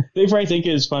Center. They probably think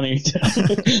it's funny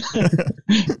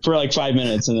for like 5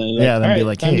 minutes, and then then be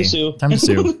like, time "Hey, to sue. Time to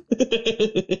sue."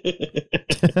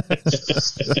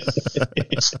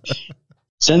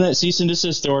 Send that cease and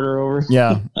desist order over.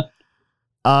 Yeah.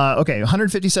 Okay,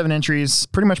 157 entries,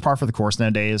 pretty much par for the course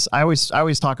nowadays. I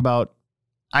always talk about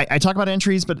I talk about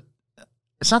entries, but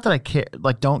it's not that I care,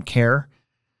 don't care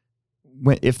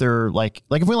if they're like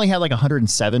if we only had like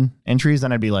 107 entries,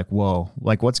 then I'd be like, whoa,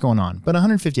 like what's going on? But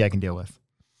 150 I can deal with.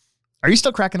 Are you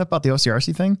still cracking up about the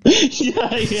OCRC thing? Yeah,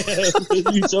 I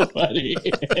am. You're so funny.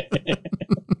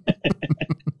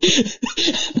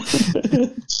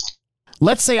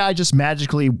 Let's say I just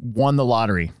magically won the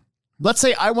lottery. Let's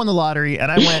say I won the lottery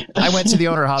and I went to the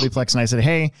owner of Hobbyplex and I said,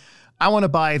 hey, I want to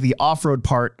buy the off-road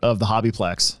part of the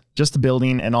Hobbyplex, just the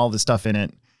building and all the stuff in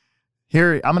it.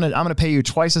 Here, I'm gonna pay you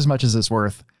twice as much as it's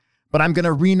worth, but I'm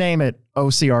gonna rename it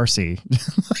OCRC.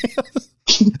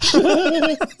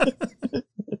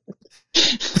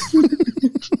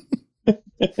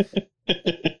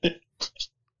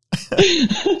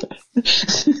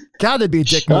 God, that'd be a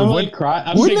dick move. Wouldn't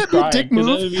that be a dick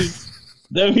move?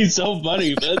 That'd be so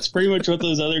funny, but that's pretty much what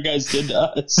those other guys did to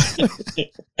us.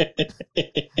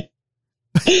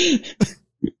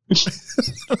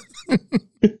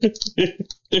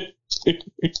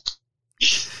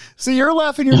 See, you're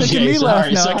laughing. You're making me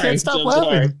laugh now. I can't stop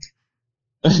laughing.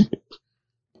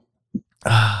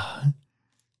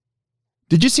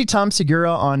 Did you see Tom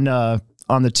Segura on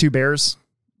the Two Bears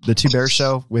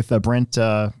show with Brent?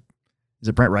 Is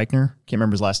it Brent Reichner? Can't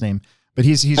remember his last name. But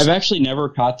he's. I've actually never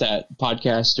caught that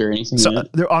podcast or anything. So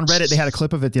on Reddit, they had a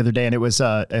clip of it the other day, and it was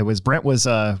Brent was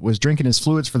drinking his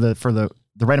fluids for the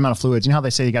right amount of fluids. You know how they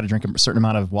say you got to drink a certain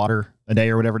amount of water a day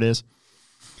or whatever it is.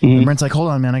 Mm-hmm. And Brent's like, "Hold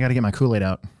on, man, I got to get my Kool-Aid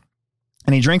out,"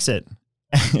 and he drinks it,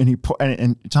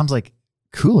 and Tom's like,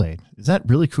 "Kool-Aid? Is that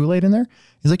really Kool-Aid in there?"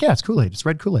 He's like, "Yeah, it's Kool-Aid. It's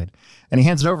red Kool-Aid." And he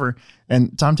hands it over,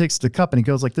 and Tom takes the cup and he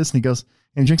goes like this, and he goes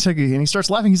and he drinks it, and he starts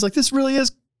laughing. He's like, "This really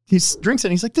is." He drinks it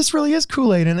and he's like, "This really is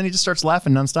Kool-Aid." And then he just starts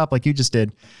laughing nonstop like you just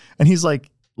did. And he's like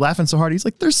laughing so hard. He's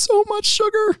like, "There's so much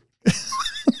sugar."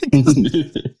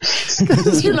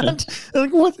 Because you're not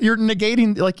like what you're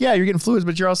negating. Like, yeah, you're getting fluids,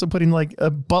 but you're also putting like a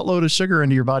buttload of sugar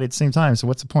into your body at the same time. So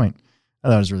what's the point? I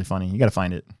thought it was really funny. You got to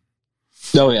find it.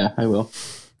 Oh yeah, I will.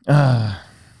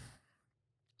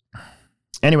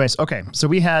 Anyways. Okay. So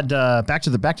we had, back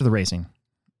to the racing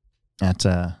at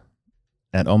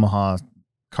Omaha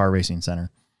Car Racing Center.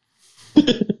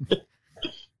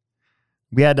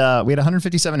 We had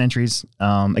 157 entries.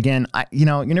 Again,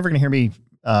 you're never going to hear me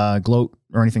gloat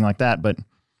or anything like that, but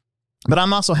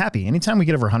I'm also happy. Anytime we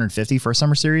get over 150 for a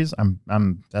summer series,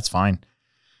 that's fine.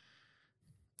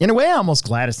 In a way, I'm almost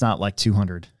glad it's not like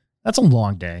 200. That's a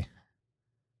long day.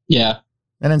 Yeah.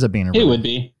 That ends up being it would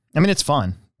be. I mean, it's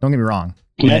fun. Don't get me wrong.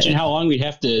 Imagine how long we'd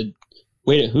have to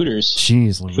wait at Hooters.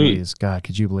 Jeez Louise. God,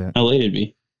 could you believe it? How late it'd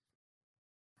be.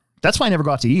 That's why I never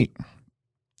go out to eat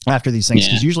after these things,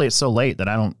 because usually it's so late that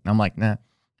I'm like, nah,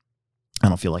 I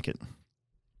don't feel like it.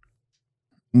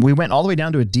 We went all the way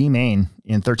down to a D main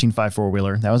in 13.5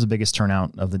 4-wheeler. That was the biggest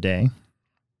turnout of the day.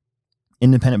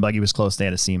 Independent buggy was close. They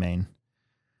had a C main.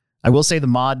 I will say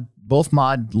both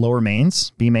mod lower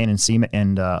mains, B main and C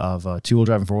and of two-wheel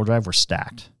drive and four-wheel drive were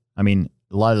stacked. I mean,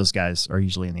 a lot of those guys are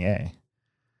usually in the A.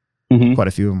 Mm-hmm. Quite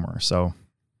a few of them were. So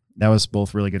that was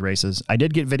both really good races. I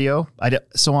did get video.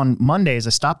 So on Mondays,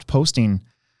 I stopped posting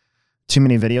too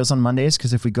many videos on Mondays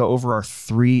because if we go over our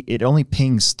 3, it only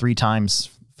pings 3 times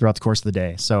throughout the course of the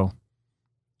day. So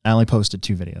I only posted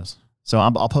 2 videos. So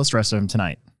I'll post the rest of them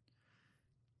tonight.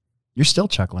 You're still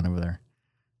chuckling over there.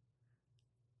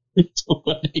 It's so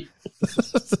funny.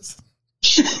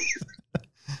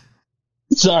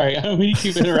 Sorry, I don't mean to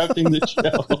keep interrupting the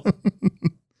show.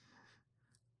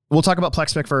 We'll talk about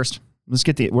PlexSpec first. We're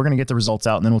going to get the results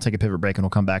out, and then we'll take a pivot break, and we'll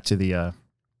come back to the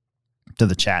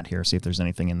chat here, see if there's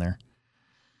anything in there.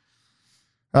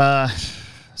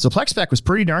 So PlexSpec was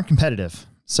pretty darn competitive.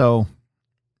 So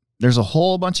there's a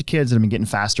whole bunch of kids that have been getting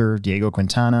faster. Diego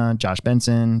Quintana, Josh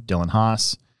Benson, Dylan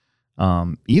Haas.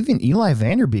 Even Eli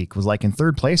Vanderbeek was like in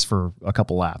third place for a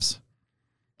couple laps.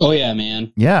 Oh, yeah,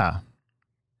 man. Yeah.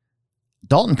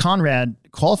 Dalton Conrad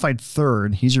qualified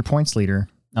third. He's your points leader,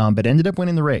 but ended up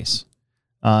winning the race.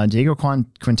 Diego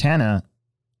Quintana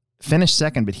finished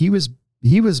second, but he was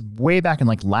way back in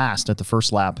like last at the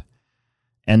first lap,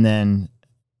 and then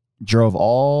drove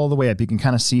all the way up. You can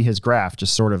kind of see his graph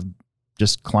just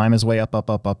climb his way up,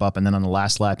 and then on the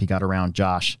last lap he got around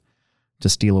Josh to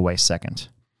steal away second.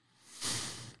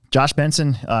 Josh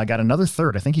Benson got another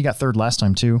third. I think he got third last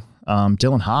time too.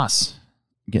 Dylan Haas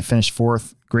finished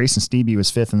fourth. Grayson Stevie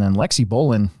was fifth, and then Lexi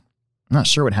Bolin. I'm not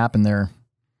sure what happened there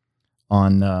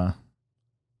on the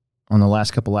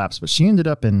last couple laps, but she ended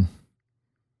up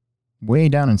way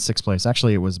down in sixth place.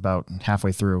 Actually, it was about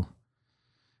halfway through.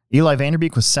 Eli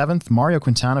Vanderbeek was seventh. Mario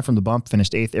Quintana from the bump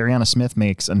finished eighth. Ariana Smith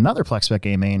makes another PlexSpec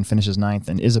A main, finishes ninth,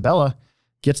 and Isabella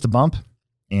gets the bump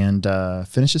and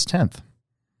finishes 10th.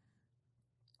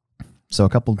 So a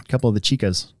couple of the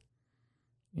chicas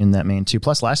in that main too.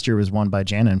 Plus last year was won by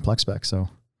Jana and PlexSpec. So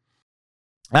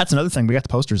that's another thing. We got the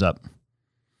posters up.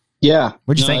 Yeah.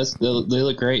 What'd you think? They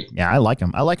look great. Yeah, I like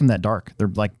them. I like them that dark. They're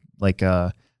like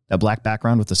that black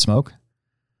background with the smoke.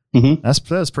 Mm-hmm. That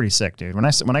was pretty sick, dude. When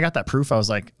I got that proof, I was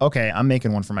like, okay, I'm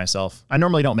making one for myself. I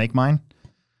normally don't make mine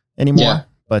anymore,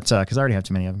 but because I already have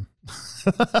too many of them.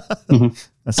 Mm-hmm.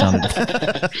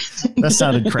 that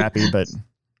sounded crappy, but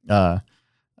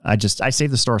I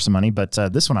saved the store some money. But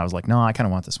this one, I was like, no, I kind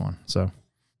of want this one. So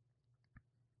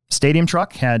Stadium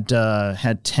Truck had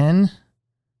 10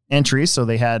 entries, so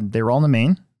they were all in the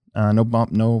main. No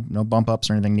bump ups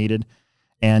or anything needed.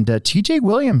 And TJ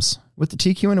Williams with the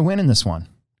TQ and a win in this one.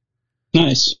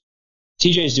 Nice.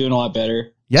 TJ's doing a lot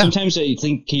better. Yeah. Sometimes I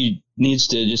think he needs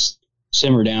to just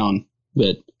simmer down,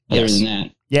 but other than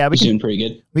that, he's doing pretty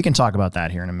good. We can talk about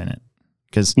that here in a minute,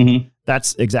 because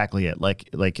that's exactly it. Like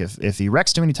if he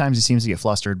wrecks too many times, he seems to get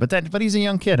flustered. But he's a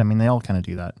young kid. I mean, they all kind of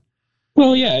do that.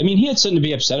 Well, yeah. I mean, he had something to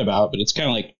be upset about, but it's kind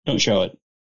of like, don't show it.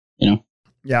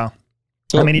 Yeah.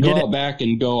 He did out back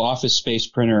and go Office Space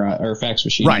printer or fax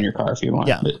machine in your car if you want.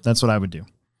 Yeah, that's what I would do.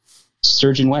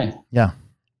 Sturgeon way. Yeah.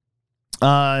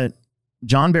 John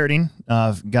Berding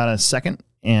got a second,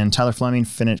 and Tyler Fleming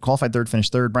qualified third,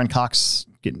 finished third. Brian Cox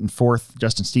getting fourth,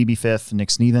 Justin Stevie fifth, Nick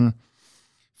Sneathen,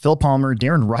 Phil Palmer,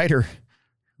 Darren Ryder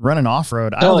running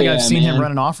off-road. I don't think I've seen him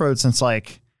running off-road since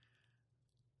like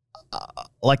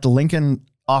the Lincoln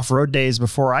off-road days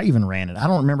before I even ran it. I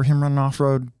don't remember him running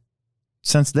off-road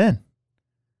since then.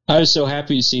 I was so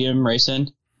happy to see him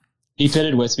racing. He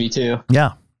pitted with me too.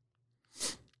 Yeah.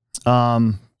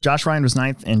 Josh Ryan was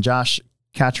ninth, and Josh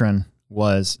Catron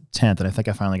was 10th, and I think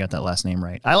I finally got that last name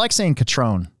right. I like saying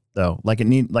Catrone though. There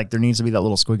needs to be that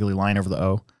little squiggly line over the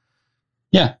O.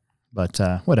 Yeah. But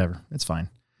whatever. It's fine.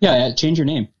 Yeah, change your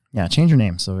name. Yeah, change your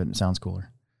name so it sounds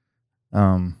cooler.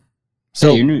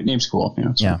 So your new name's cool.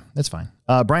 Yeah, that's fine.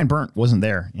 Brian Burnt wasn't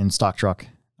there in stock truck.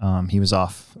 He was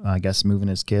off, I guess, moving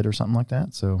his kid or something like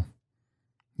that. So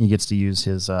he gets to use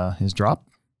his drop.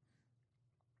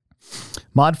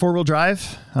 Mod 4-wheel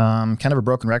drive, kind of a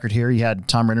broken record here. You had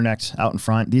Tom Rinderknecht out in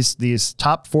front. These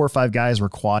top 4 or 5 guys were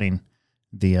quadding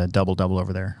the double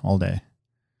over there all day.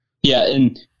 Yeah,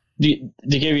 and to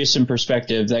give you some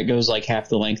perspective, that goes like half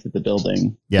the length of the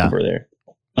building over there.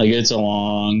 Like, it's a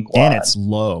long quad. And it's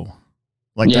low.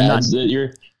 Like,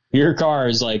 your car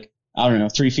is like, I don't know,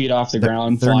 3 feet off the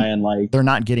ground, flying like. They're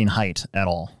not getting height at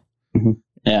all. Mm-hmm.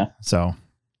 Yeah. So.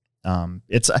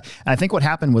 I think what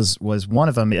happened was one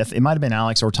of them, it might have been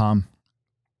Alex or Tom,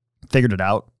 figured it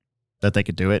out that they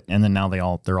could do it, and then now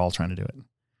they're all trying to do it.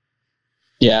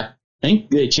 Yeah, I think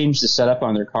they changed the setup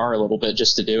on their car a little bit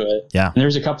just to do it. Yeah, and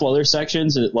there's a couple other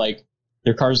sections that like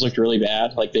their cars looked really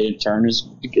bad, like they didn't turn as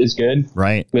good.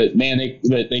 Right, but man,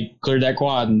 they cleared that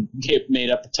quad and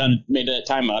made that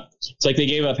time up. It's like they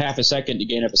gave up half a second to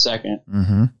gain up a second.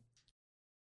 Mm-hmm.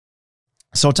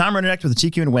 So Tom Rinderknecht with a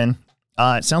TQ and a win.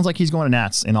 It sounds like he's going to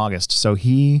Nats in August, so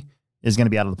he is going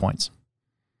to be out of the points.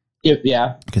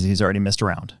 Yeah. Because he's already missed a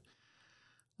round.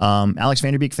 Alex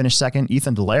Vanderbeek finished second.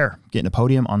 Ethan Delaire getting a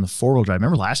podium on the 4-wheel drive.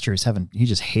 Remember last year he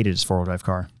just hated his 4-wheel drive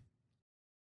car.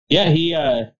 Yeah, he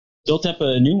built up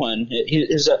a new one.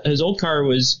 His old car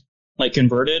was like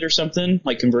converted or something,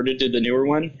 like converted to the newer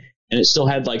one, and it still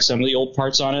had like some of the old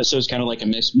parts on it, so it was kind of like a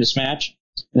mismatch.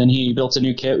 And then he built a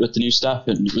new kit with the new stuff,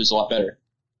 and it was a lot better.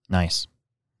 Nice.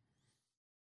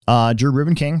 Drew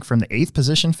Ruben King from the 8th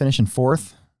position, finishing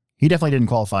 4th. He definitely didn't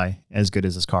qualify as good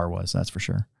as his car was, that's for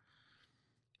sure.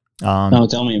 No,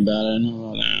 tell me about it. I know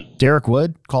about that. Derek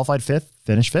Wood qualified 5th,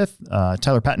 finished 5th.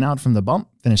 Tyler Patton from the bump,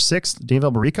 finished 6th. Dave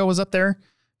Alberico was up there.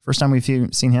 First time we've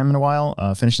seen him in a while.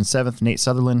 Finished in 7th. Nate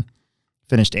Sutherland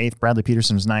finished 8th. Bradley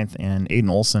Peterson was 9th. And Aiden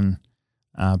Olson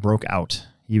broke out.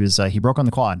 He broke on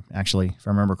the quad, actually, if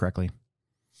I remember correctly.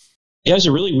 Yeah, it was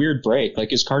a really weird break. Like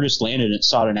his car just landed and it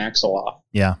sawed an axle off.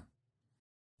 Yeah.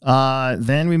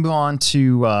 Then we move on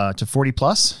to 40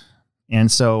 plus.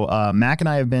 And so Mac and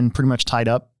I have been pretty much tied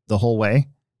up the whole way.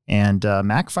 And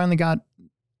Mac finally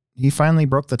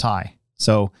broke the tie.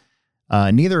 So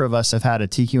neither of us have had a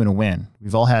TQ and a win.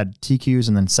 We've all had TQs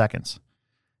and then seconds.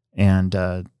 And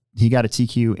he got a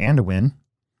TQ and a win.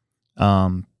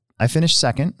 I finished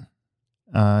 2nd.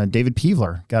 David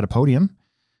Peevler got a podium.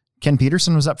 Ken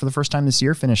Peterson was up for the first time this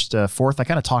year, finished 4th. I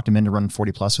kind of talked him into running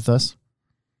 40 plus with us.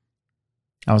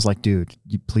 I was like, dude,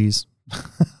 you please,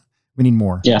 we need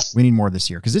more. Yes. We need more this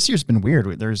year. Cause this year's been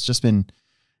weird. There's just been,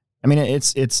 I mean,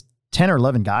 it's 10 or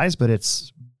 11 guys, but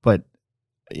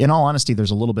in all honesty,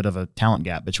 there's a little bit of a talent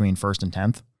gap between 1st and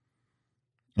 10th.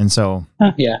 And so,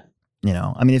 yeah, you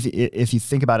know, I mean, if you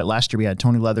think about it, last year we had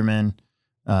Tony Leatherman,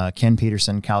 Ken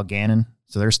Peterson, Kyle Gannon.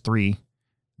 So there's 3.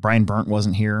 Brian Burnt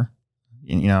wasn't here,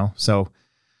 you know, so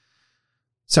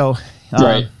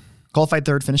right. Qualified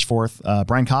 3rd, finished 4th.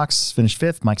 Brian Cox finished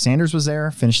 5th. Mike Sanders was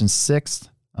there, finishing 6th.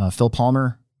 Phil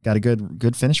Palmer got a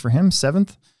good finish for him,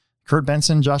 7th. Kurt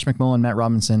Benson, Josh McMullen, Matt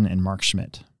Robinson, and Mark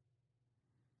Schmidt.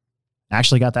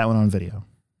 Actually got that one on video.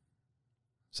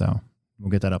 So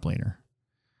we'll get that up later.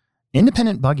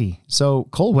 Independent buggy. So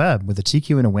Cole Webb with a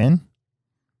TQ and a win.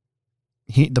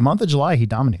 The month of July, he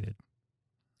dominated.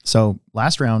 So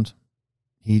last round,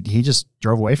 he just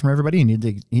drove away from everybody, and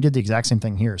he did the exact same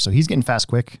thing here. So he's getting fast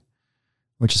quick,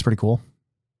 which is pretty cool.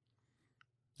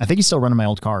 I think he's still running my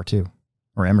old car too,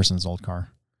 or Emerson's old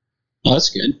car. Oh, that's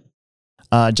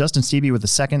good. Justin Stevie with the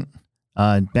 2nd.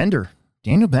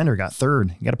 Daniel Bender got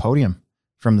 3rd. He got a podium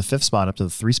from the 5th spot up to the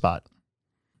 3 spot.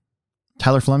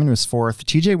 Tyler Fleming was 4th.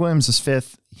 TJ Williams was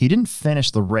 5th. He didn't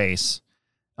finish the race.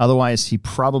 Otherwise, he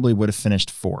probably would have finished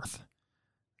 4th.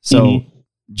 So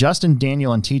Justin,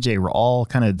 Daniel, and TJ were all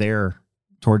kind of there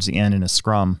towards the end in a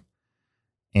scrum.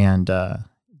 And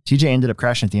TJ ended up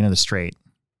crashing at the end of the straight.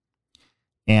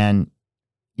 And,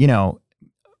 you know,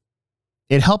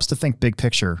 it helps to think big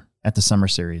picture at the Summer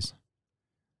Series.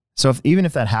 So even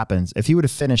if that happens, if he would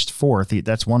have finished 4th,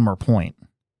 that's one more point,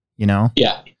 you know?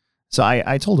 Yeah. So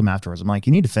I told him afterwards, I'm like,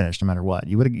 you need to finish no matter what.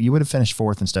 You would have finished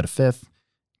 4th instead of 5th.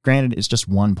 Granted, it's just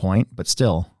 1 point, but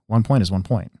still 1 point is 1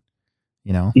 point,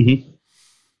 you know?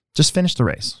 Just finish the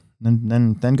race,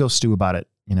 then go stew about it,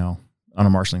 you know, on a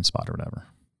marshalling spot or whatever.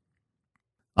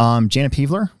 Janet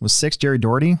Peevler was 6th. Jerry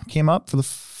Doherty came up for the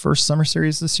first Summer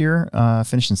Series this year,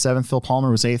 finished in 7th. Phil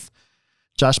Palmer was 8th.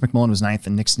 Josh McMullen was 9th,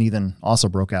 and Nick Sneathen also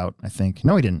broke out, I think.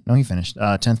 No, he didn't. No, he finished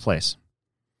 10th place.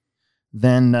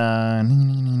 Then Mod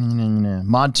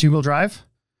 2-wheel drive.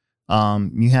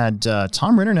 You had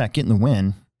Tom Rinderneck getting the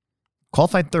win,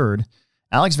 qualified 3rd.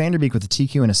 Alex Vanderbeek with the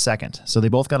TQ in a 2nd. So they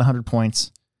both got 100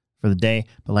 points for the day.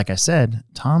 But like I said,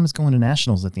 Tom is going to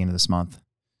Nationals at the end of this month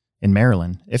in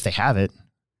Maryland, if they have it.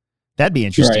 That'd be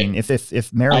interesting.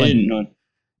 Right.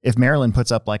 If Maryland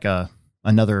puts up like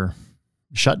another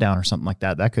shutdown or something like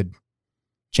that, that could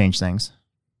change things.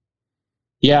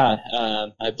 Yeah,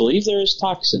 I believe there's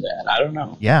talks of that. I don't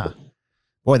know. Yeah.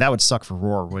 Boy, that would suck for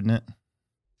Roar, wouldn't it?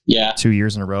 Yeah. 2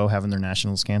 years in a row having their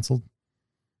Nationals canceled.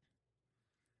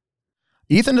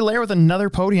 Ethan Delaire with another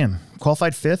podium.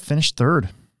 Qualified 5th, finished 3rd.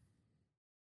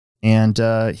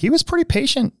 And he was pretty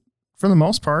patient for the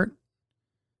most part.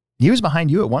 He was behind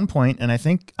you at one point, and I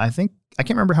think I can't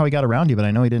remember how he got around you, but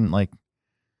I know he didn't I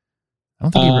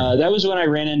don't think that was when I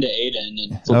ran into Aiden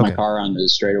and flipped my car onto the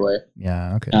straightaway.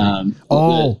 Yeah, okay.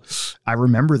 I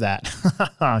remember that.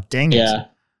 Dang it. Yeah.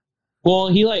 Well,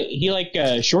 he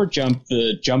short jumped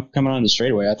the jump coming on the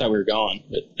straightaway. I thought we were going,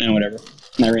 but whatever.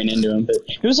 And I ran into him. But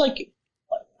it was like,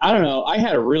 I don't know. I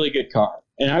had a really good car.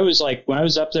 And I was like, when I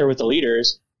was up there with the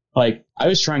leaders, like I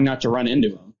was trying not to run into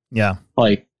him. Yeah.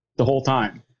 Like the whole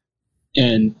time.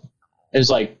 And it was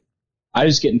like, I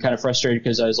was getting kind of frustrated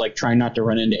because I was like trying not to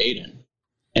run into Aiden.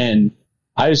 And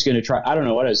I was going to try, I don't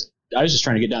know what I was just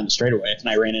trying to get down the straightaway, and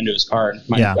I ran into his car.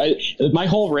 My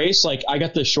whole race, like I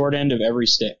got the short end of every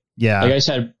stick. Yeah. Like I just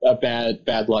had a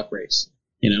bad luck race,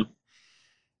 you know?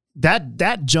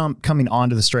 That jump coming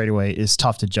onto the straightaway is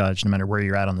tough to judge no matter where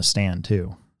you're at on the stand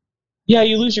too. Yeah,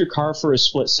 you lose your car for a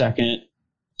split second.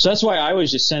 So that's why I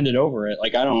always just send it over it.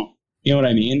 Like, I don't, you know what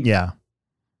I mean? Yeah.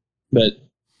 But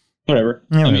whatever.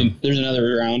 Yeah, I mean, there's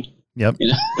another round. Yep.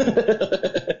 You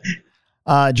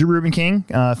know? Drew Reuben King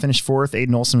finished 4th.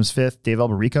 Aiden Olson was 5th. Dave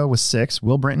Albarico was 6th.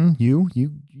 Will Brinton, you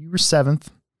were 7th.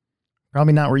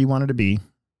 Probably not where you wanted to be.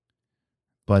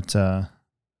 But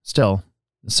still,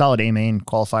 a solid A-main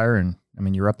qualifier, and I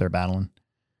mean, you're up there battling.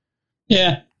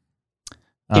 Yeah.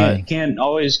 Can't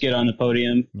always get on the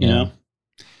podium, you know.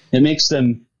 It makes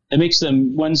them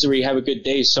ones where you have a good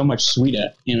day so much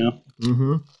sweeter, you know.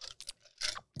 Mm-hmm.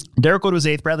 Derek Wood was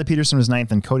 8th, Bradley Peterson was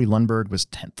 9th, and Cody Lundberg was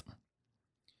 10th.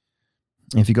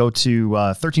 If you go to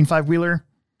 13.5 wheeler,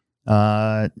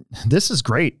 this is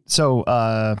great. So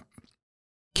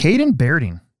Caden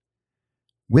Berding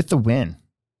with the win.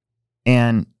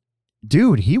 And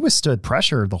dude, he withstood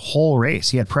pressure the whole race.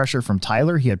 He had pressure from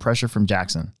Tyler. He had pressure from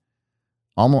Jackson.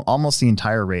 Almost the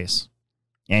entire race.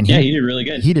 And he did really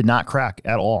good. He did not crack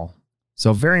at all.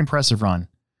 So very impressive run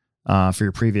for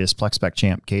your previous Plex Spec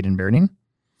champ, Caden Berding.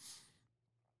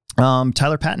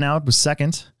 Tyler Pattenow was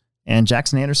 2nd, and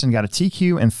Jackson Anderson got a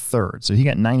TQ and 3rd. So he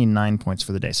got 99 points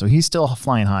for the day. So he's still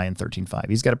flying high in 13.5.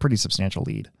 He's got a pretty substantial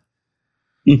lead.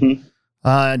 Mm-hmm.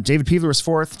 David Peevler was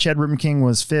 4th. Chad Reuben King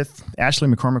was 5th. Ashley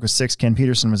McCormick was 6th. Ken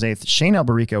Peterson was 8th. Shane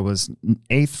Albarico was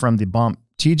 8th from the bump.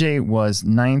 TJ was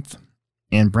 9th.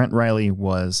 And Brent Riley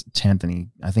was 10th.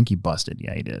 And I think he busted.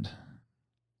 Yeah, he did.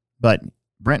 But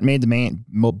Brent made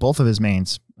both of his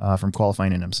mains from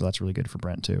qualifying in him. So that's really good for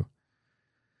Brent too.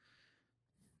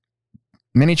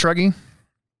 Mini Truggy.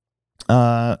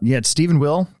 You had Stephen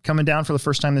Will coming down for the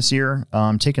first time this year,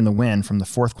 taking the win from the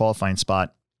 4th qualifying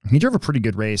spot. He drove a pretty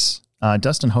good race.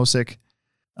 Dustin Hosick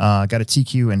got a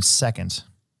TQ in 2nd.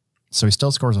 So he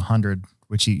still scores 100,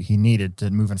 which he needed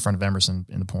to move in front of Emerson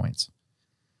in the points.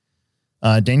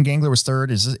 Dane Gangler was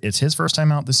 3rd. It's his first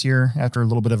time out this year after a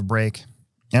little bit of a break.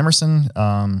 Emerson,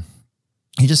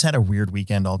 he just had a weird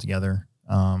weekend altogether.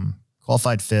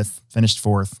 Qualified 5th, finished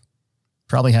 4th.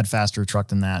 Probably had faster truck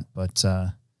than that, but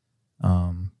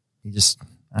he just,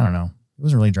 I don't know. He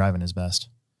wasn't really driving his best.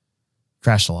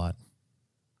 Crashed a lot.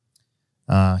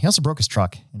 He also broke his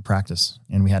truck in practice,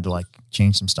 and we had to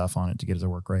change some stuff on it to get it to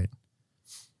work right.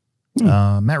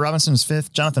 Matt Robinson was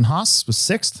 5th. Jonathan Haas was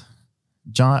 6th.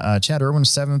 Chad Irwin was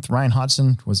 7th. Ryan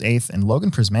Hodgson was 8th, and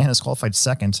Logan Prismanis qualified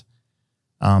 2nd.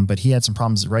 But he had some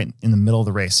problems right in the middle of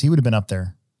the race. He would have been up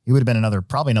there. He would have been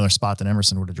probably another spot that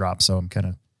Emerson would have dropped. So I'm kind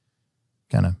of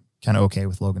okay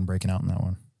with Logan breaking out in that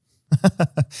one.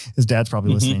 His dad's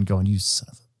probably listening, going, "You son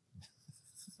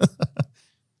of a..."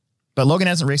 But Logan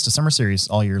hasn't raced a summer series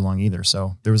all year long either,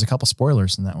 so there was a couple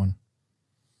spoilers in that one.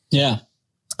 Yeah.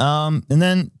 And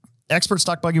then Expert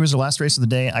Stock Buggy was the last race of the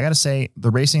day. I got to say, the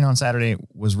racing on Saturday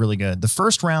was really good. The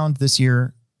first round this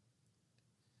year,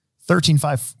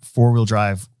 13.5 four-wheel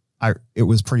drive, it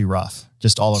was pretty rough,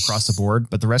 just all across the board,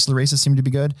 but the rest of the races seemed to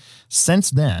be good.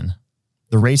 Since then,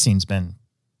 the racing's been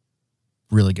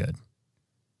really good.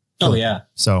 Oh, yeah.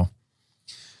 So,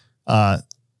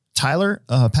 Tyler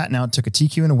Pattenow took a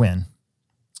TQ and a win.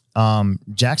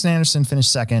 Jackson Anderson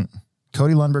finished 2nd.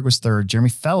 Cody Lundberg was 3rd. Jeremy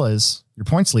Fellas, your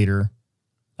points leader,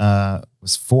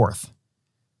 was 4th.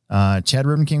 Chad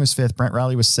Reuben King was 5th. Brent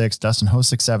Riley was 6th. Dustin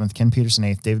Hosick 7th. Ken Peterson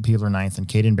 8th. David Peebler 9th. And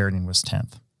Caden Berding was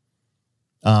 10th.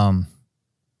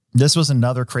 This was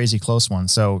another crazy close one.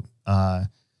 So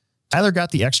Tyler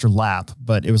got the extra lap,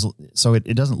 but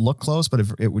it doesn't look close, but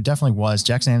it definitely was.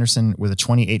 Jackson Anderson with a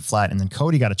 28 flat, and then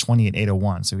Cody got a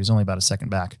 28.801. So he was only about a second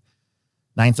back,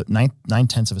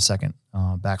 9/10 of a second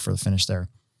back for the finish there.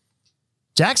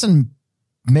 Jackson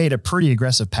made a pretty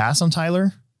aggressive pass on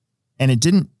Tyler, and it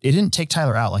didn't take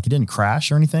Tyler out. Like, he didn't crash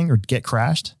or anything or get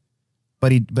crashed,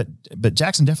 but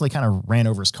Jackson definitely kind of ran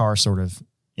over his car sort of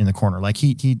in the corner. Like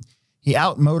he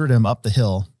outmotored him up the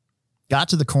hill, got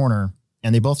to the corner,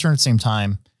 and they both turned at the same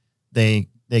time. They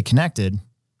connected.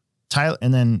 Tyler,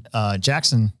 and then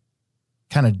Jackson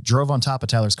kind of drove on top of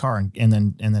Tyler's car and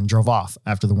then drove off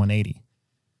after the 180.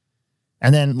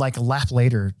 And then like a lap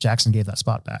later, Jackson gave that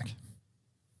spot back.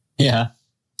 Yeah.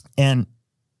 And,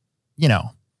 I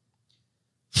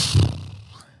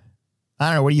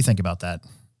don't know. What do you think about that?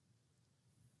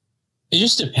 It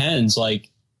just depends. Like,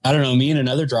 I don't know, me and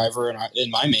another driver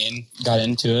in my main got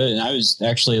into it, and I was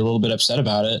actually a little bit upset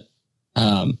about it.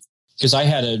 Because I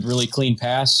had a really clean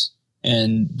pass,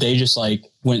 and they just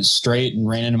went straight and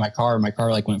ran into my car. And my car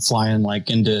went flying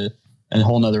into a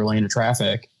whole nother lane of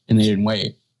traffic, and they didn't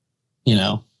wait,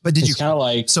 But did it's you kind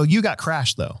of so you got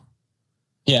crashed though?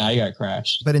 Yeah, I got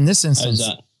crashed. But in this instance,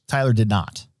 Tyler did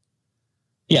not.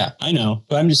 Yeah, I know.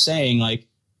 But I'm just saying, like,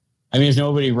 I mean, if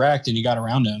nobody wrecked and you got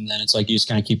around him, then it's like you just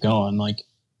kind of keep going. Like,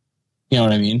 you know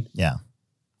what I mean? Yeah.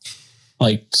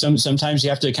 Like sometimes you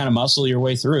have to kind of muscle your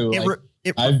way through.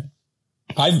 I'll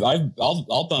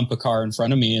bump a car in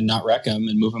front of me and not wreck him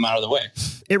and move him out of the way.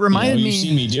 It reminded me. You've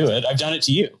seen me do it. I've done it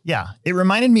to you. Yeah. It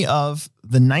reminded me of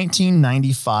the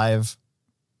 1995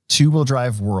 two-wheel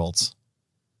drive Worlds.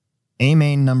 I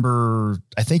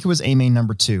think it was A-Main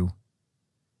number 2.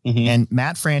 Mm-hmm. And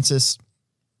Matt Francis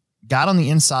got on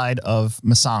the inside of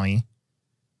Masami,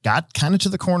 got kind of to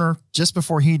the corner just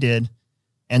before he did.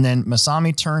 And then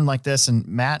Masami turned like this and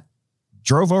Matt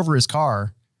drove over his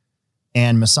car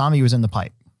and Masami was in the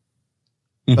pipe.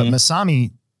 Mm-hmm. But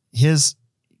Masami, his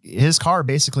car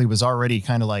basically was already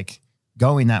kind of like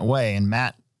going that way. And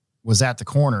Matt was at the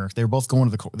corner. They were both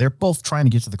going to they're both trying to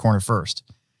get to the corner first.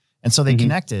 And so they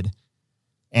connected.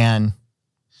 And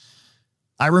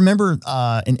I remember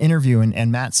an interview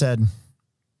and Matt said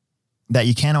that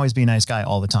you can't always be a nice guy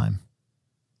all the time.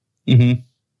 Mm-hmm.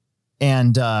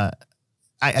 And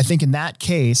I think in that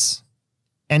case,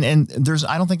 and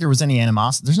I don't think there was any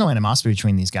animosity. There's no animosity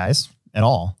between these guys at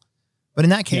all. But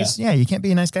in that case, yeah, you can't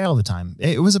be a nice guy all the time.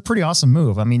 It was a pretty awesome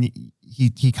move. I mean,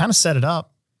 he kind of set it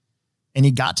up and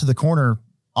he got to the corner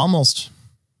almost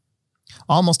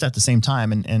at the same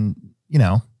time. And, you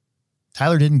know,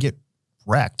 Tyler didn't get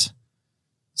wrecked.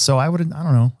 So I don't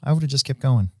know. I would have just kept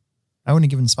going. I wouldn't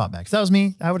have given the spot back. If that was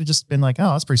me, I would have just been like,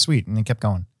 oh, that's pretty sweet. And then kept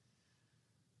going.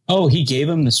 Oh, he gave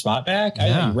him the spot back? Yeah. I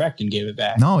thought he wrecked and gave it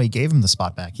back. No, he gave him the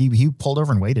spot back. He pulled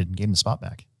over and waited and gave him the spot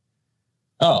back.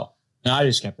 Oh, no, I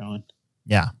just kept going.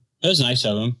 Yeah. That was nice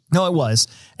of him. No, it was.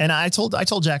 And I told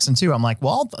Jackson too, I'm like,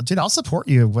 well, dude, I'll support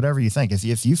you, whatever you think.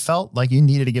 If you felt like you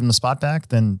needed to give him the spot back,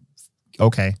 then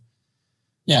okay.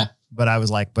 Yeah. But I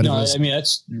was like, I mean,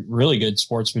 that's really good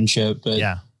sportsmanship. But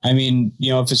yeah, I mean,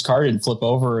 you know, if his car didn't flip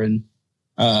over and,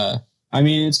 I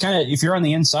mean, it's kind of, if you're on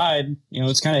the inside, you know,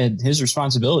 it's kind of his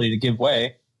responsibility to give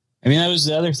way. I mean, that was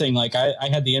the other thing. Like I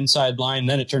had the inside line,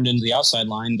 then it turned into the outside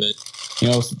line. But, you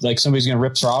know, if like somebody's going to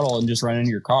rip throttle and just run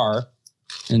into your car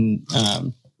and,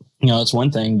 you know, that's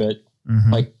one thing. But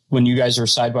like when you guys are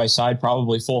side by side,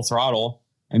 probably full throttle,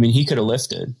 I mean, he could have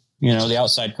lifted, you know, the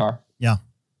outside car. Yeah.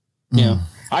 You know,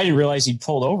 I didn't realize he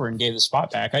pulled over and gave the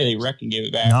spot back. I think he wrecked and gave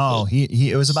it back. No,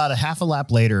 it was about a half a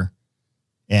lap later.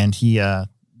 And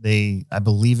I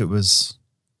believe it was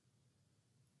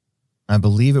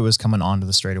coming onto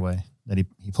the straightaway that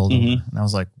he pulled over. And I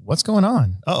was like, what's going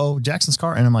on? Uh-oh, Jackson's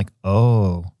car. And I'm like,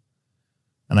 oh.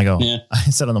 And I go, I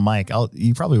said on the mic,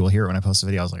 you probably will hear it when I post the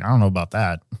video. I was like, I don't know about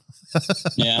that.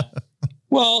 Yeah.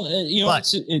 Well, you know,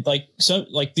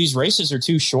 like these races are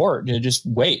too short to just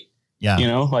wait. Yeah. You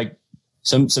know, like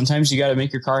sometimes you got to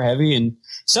make your car heavy and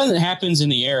something that happens in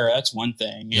the air. That's one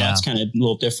thing. You know, it's kind of a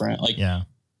little different. Like,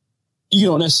 you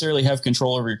don't necessarily have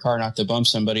control over your car not to bump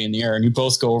somebody in the air and you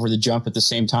both go over the jump at the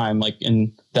same time. Like,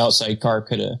 and the outside car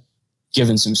could have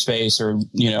given some space or,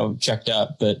 you know, checked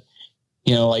up. But,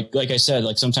 you know, like I said,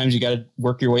 like sometimes you got to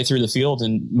work your way through the field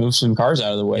and move some cars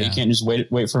out of the way. Yeah. You can't just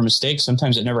wait for a mistake.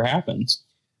 Sometimes it never happens.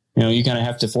 You know, you kind of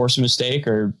have to force a mistake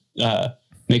or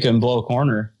make them blow a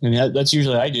corner. I mean, that's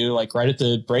usually what I do. Like right at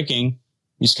the braking,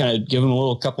 you just kind of give them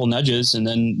a couple nudges and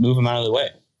then move them out of the way.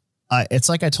 It's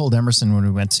like I told Emerson when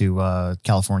we went to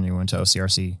California, we went to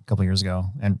OCRC a couple of years ago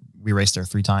and we raced there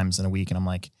 3 times in a week. And I'm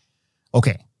like,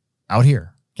 okay, out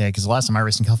here. Okay. Cause the last time I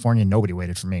raced in California, nobody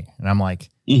waited for me. And I'm like,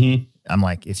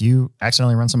 if you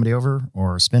accidentally run somebody over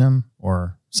or spin them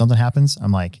or something happens,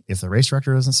 I'm like, if the race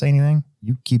director doesn't say anything,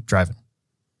 you keep driving.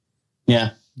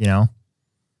 Yeah. You know,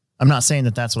 I'm not saying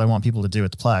that that's what I want people to do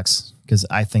at the Plex. Cause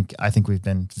I think we've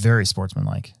been very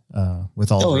sportsmanlike, with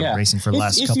all of racing for the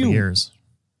last couple of years.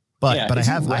 But I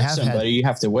have somebody, you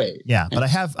have to wait. Yeah. But I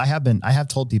have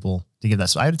told people to give that.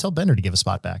 So I had to tell Bender to give a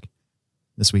spot back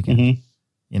this weekend,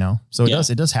 you know? So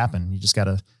it does happen. You just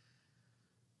gotta,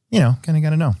 you know, kind of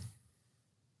got to know.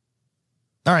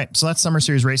 All right. So that's Summer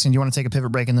Series Racing. Do you want to take a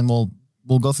pivot break and then we'll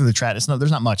go through the chat?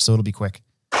 There's not much, so it'll be quick.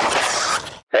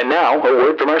 And now a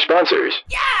word from our sponsors.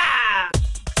 Yeah!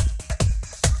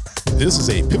 This is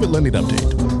a Pivot Lending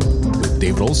Update with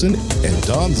David Olson and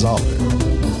Don Zoller.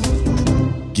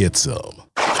 Get some.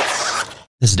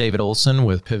 This is David Olson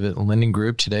with Pivot Lending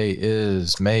Group. Today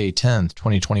is May 10th,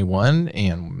 2021,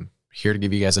 and I'm here to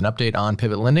give you guys an update on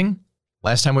Pivot Lending.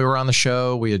 Last time we were on the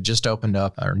show, we had just opened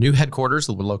up our new headquarters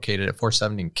that were located at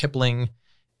 470 in Kipling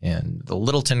in the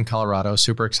Littleton, Colorado.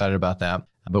 Super excited about that.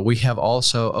 But we have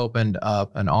also opened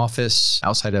up an office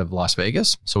outside of Las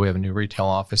Vegas. So we have a new retail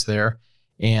office there.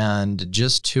 And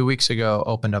just 2 weeks ago,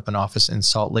 opened up an office in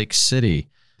Salt Lake City.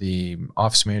 The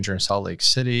office manager in Salt Lake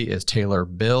City is Taylor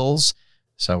Bills.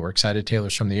 So we're excited.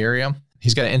 Taylor's from the area.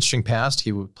 He's got an interesting past.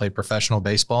 He played professional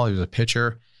baseball. He was a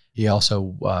pitcher. He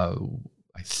also,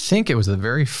 I think it was the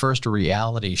very first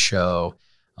reality show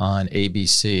on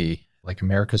ABC, like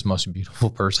America's Most Beautiful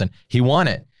Person. He won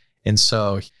it. And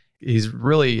so he's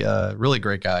really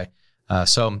great guy.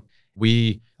 So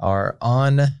we are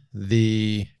on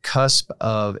the cusp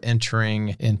of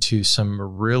entering into some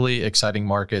really exciting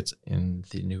markets in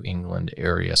the New England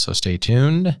area. So stay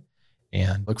tuned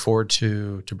and look forward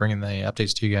to bringing the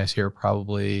updates to you guys here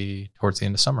probably towards the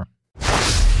end of summer.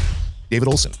 David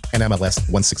Olson,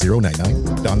 NMLS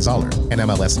 16099. Don Zoller,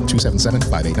 NMLS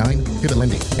 277589. Pivot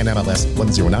Lending, NMLS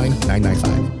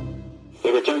 109995.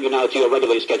 We return you now to your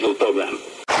regularly scheduled program.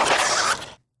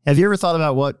 Have you ever thought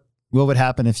about what would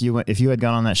happen if you had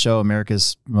gone on that show,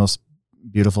 America's Most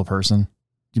Beautiful Person? Do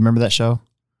you remember that show?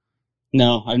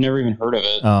 No, I've never even heard of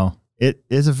it. Oh, it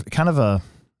is a kind of a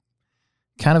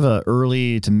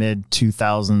early to mid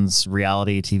 2000s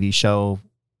reality TV show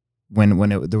when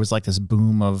there was like this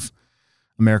boom of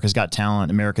America's Got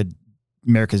Talent,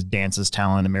 America's Dances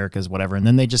Talent, America's whatever. And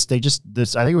then they just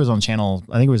this, I think it was on channel,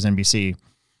 I think it was NBC,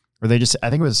 or I think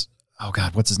it was, oh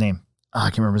God, what's his name? I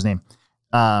can't remember his name.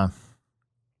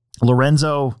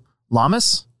 Lorenzo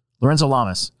Lamas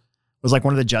was like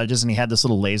one of the judges, and he had this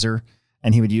little laser,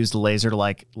 and he would use the laser to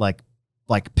like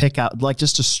pick out, like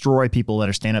just destroy people that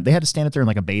are stand up. They had to stand up there in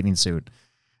like a bathing suit,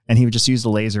 and he would just use the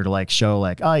laser to like show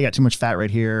like, oh, you got too much fat right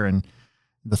here, and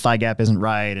the thigh gap isn't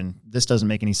right, and this doesn't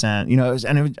make any sense. You know,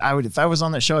 I would, if I was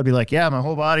on that show, I'd be like, yeah, my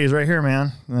whole body is right here,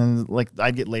 man. And like,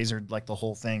 I'd get lasered like the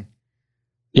whole thing.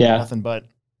 Yeah. Nothing but.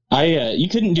 You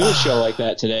couldn't do a show like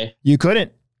that today. You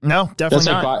couldn't. No,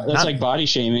 definitely not. That's like body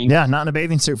shaming. Yeah, not in a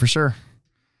bathing suit for sure.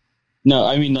 No,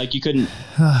 I mean, like, you couldn't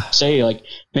say like,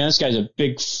 man, this guy's a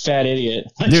big fat idiot.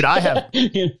 Dude, I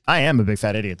am a big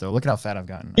fat idiot though. Look at how fat I've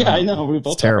gotten. Yeah, I know. We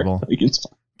both it's terrible. Like,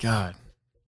 God.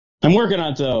 I'm working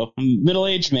on it though. I'm a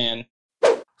middle-aged man.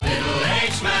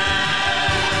 Middle-aged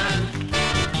man.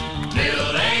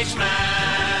 Middle-aged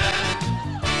man.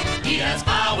 He has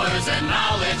powers and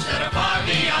knowledge that are far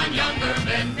beyond younger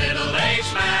men.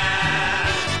 Middle-aged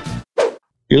man.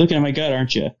 You're looking at my gut,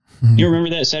 aren't you? You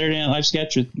remember that Saturday Night Live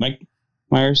sketch with Mike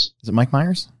Myers? Is it Mike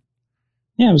Myers?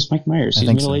 Yeah, it was Mike Myers. He's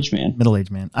a middle-aged man.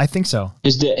 Middle-aged man. I think so.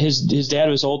 His dad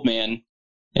was old man,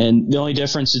 and the only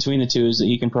difference between the two is that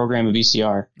he can program a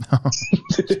VCR.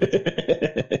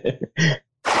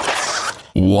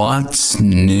 What's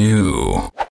new?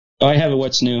 Oh, I have a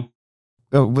what's new.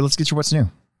 Oh, well, let's get your what's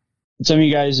new. Some of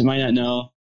you guys might not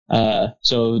know.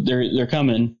 So they're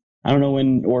coming. I don't know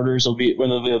when they'll be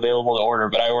available to order,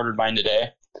 but I ordered mine today.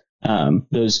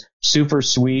 Those super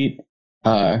sweet,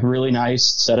 really nice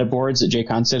setup boards that J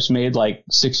Concepts made like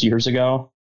 6 years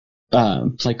ago.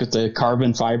 Like with the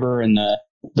carbon fiber and the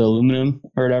aluminum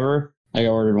or whatever. I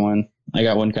ordered one. I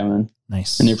got one coming.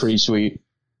 Nice. And they're pretty sweet.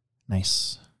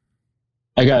 Nice.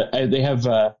 They have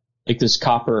like this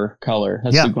copper color.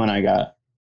 That's the one I got.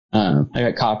 I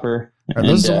got copper. Are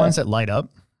those the ones that light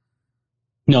up?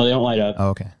 No, they don't light up. Oh,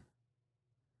 okay.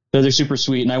 So they're super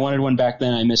sweet. And I wanted one back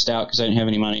then. I missed out because I didn't have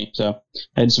any money. So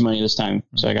I had some money this time.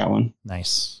 So I got one.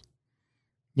 Nice.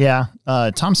 Yeah.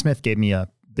 Tom Smith gave me a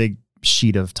big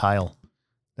sheet of tile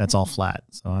that's all flat.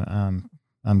 So I'm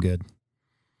good.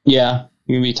 Yeah.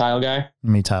 You gonna be a tile guy?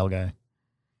 I'm a tile guy.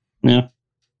 Yeah.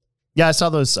 Yeah, I saw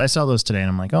those today and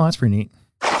I'm like, oh, that's pretty neat.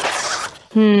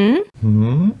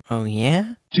 Oh,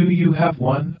 yeah? Do you have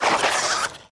one?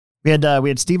 We had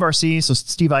Steve RC, so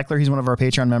Steve Eichler, he's one of our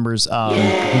Patreon members. He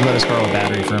let us borrow a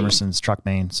battery for Emerson's truck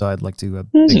main, so I'd like to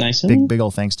big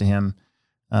old thanks to him,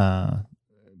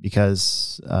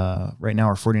 because right now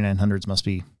our 4900s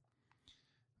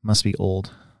must be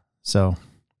old. So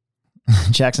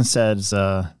Jackson says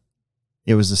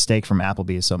it was a steak from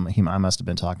Applebee's, so I must have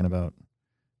been talking about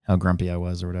how grumpy I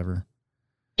was or whatever.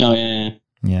 Oh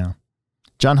yeah.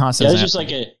 John Haas says that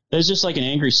was just like an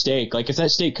angry steak. Like if that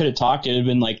steak could have talked, it'd have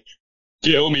been like,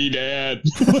 "Kill me, Dad."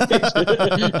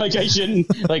 Like it shouldn't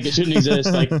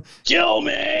exist. Like, kill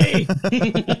me.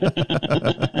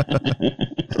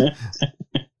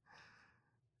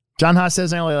 John Haas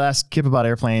says I only ask Kip about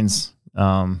airplanes.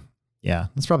 Yeah,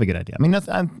 that's probably a good idea. I mean,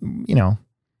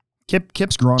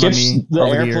 Kip's grown on me the over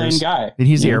the airplane years. guy.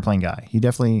 He's the airplane guy. He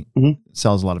definitely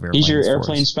sells a lot of airplanes. He's your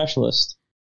airplane specialist.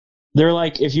 They're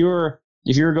like if you were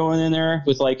going in there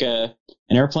with like an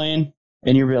airplane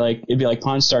and it'd be like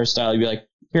Pawn Star style. You'd be like,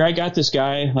 here, I got this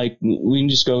guy. Like we can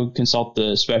just go consult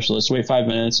the specialist. Wait 5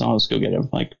 minutes and I'll just go get him.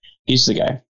 Like he's the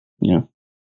guy. You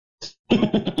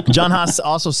know. John Haas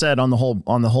also said on the whole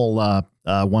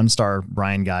 1-star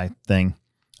Brian guy thing,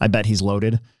 I bet he's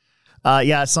loaded.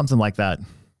 Yeah, it's something like that.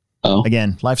 Oh,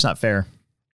 again, life's not fair.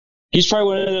 He's probably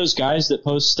one of those guys that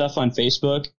posts stuff on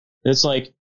Facebook that's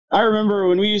like, I remember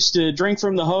when we used to drink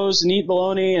from the hose and eat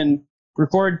bologna and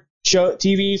record show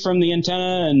TV from the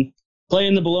antenna and play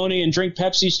in the bologna and drink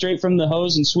Pepsi straight from the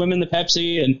hose and swim in the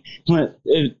Pepsi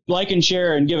and like and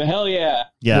share and give a hell yeah.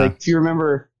 Yeah. Like if you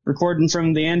remember recording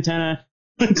from the antenna,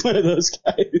 one of those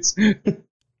guys.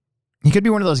 He could be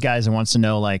one of those guys that wants to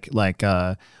know like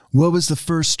what was the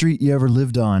first street you ever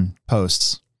lived on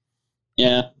posts.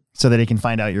 Yeah. So that he can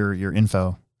find out your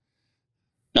info.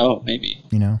 Oh, maybe.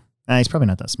 You know? He's probably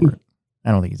not that smart.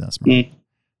 I don't think he's that smart. Mm.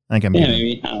 I think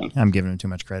maybe. I'm giving him too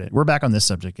much credit. We're back on this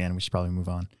subject again. We should probably move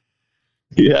on.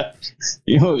 Yeah.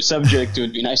 You know, subject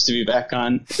would be nice to be back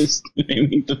on is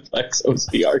naming the Plex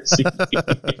OCRC.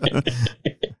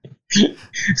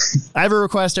 I have a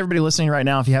request. Everybody listening right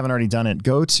now, if you haven't already done it,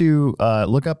 go to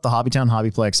look up the Hobbytown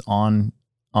Hobbyplex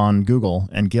on Google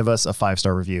and give us a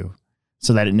 5-star review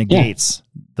so that it negates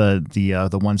the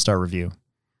 1-star review.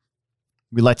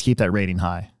 We like to keep that rating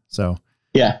high. So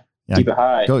yeah, keep it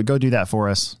high. Go do that for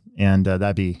us, and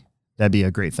that'd be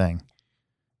a great thing.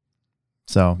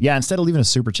 So yeah, instead of leaving a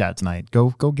super chat tonight,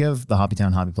 go give the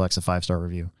Hobbytown Hobbyplex a 5-star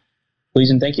review.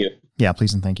 Please and thank you. Yeah,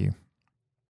 please and thank you.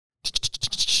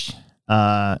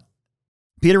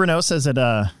 Peter Renault says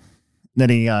that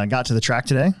he got to the track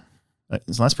today.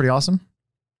 So that's pretty awesome.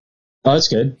 Oh, that's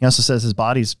good. He also says his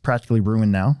body's practically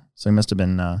ruined now, so he must have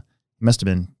been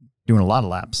doing a lot of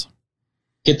laps.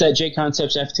 Get that J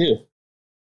Concepts F2.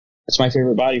 That's my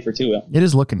favorite body for two-wheel. It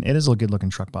is a good looking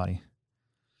truck body.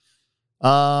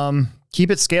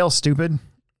 Keep it scale, stupid.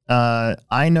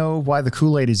 I know why the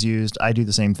Kool-Aid is used. I do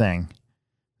the same thing.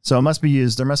 So it must be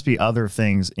used. There must be other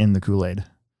things in the Kool-Aid.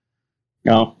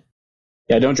 No.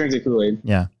 Yeah, don't drink the Kool-Aid.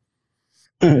 Yeah.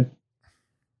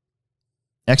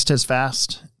 X-Taz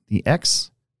Fast. The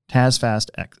X-Taz Fast.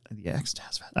 The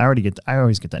X-Taz Fast. I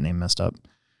always get that name messed up.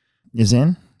 Is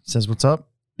in. He says, what's up,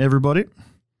 everybody?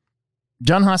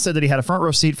 John Haas said that he had a front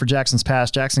row seat for Jackson's pass.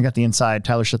 Jackson got the inside.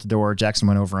 Tyler shut the door. Jackson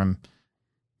went over him.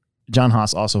 John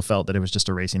Haas also felt that it was just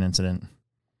a racing incident.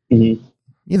 Mm-hmm.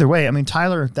 Either way, I mean,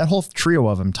 Tyler, that whole trio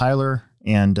of them, Tyler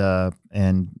and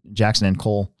Jackson and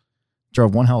Cole,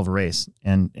 drove one hell of a race.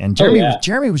 And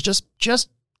Jeremy was just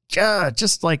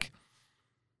like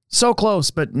so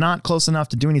close, but not close enough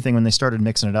to do anything when they started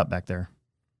mixing it up back there.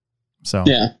 So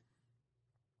yeah.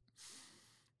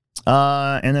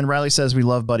 And then Riley says we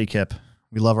love Buddy Kip.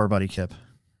 We love our buddy Kip.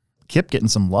 Kip getting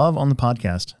some love on the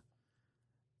podcast.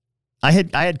 I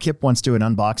had Kip once do an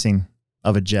unboxing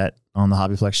of a jet on the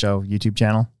Hobbyplex Show YouTube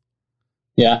channel.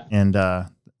 Yeah. And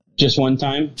just one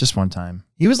time? Just one time.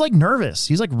 He was like nervous.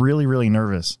 He's like really, really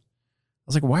nervous. I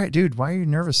was like, why are you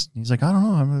nervous? He's like, I don't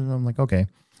know. I'm like, okay.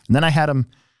 And then I had him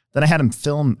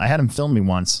film me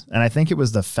once, and I think it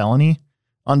was the Felony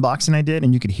unboxing I did,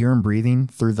 and you could hear him breathing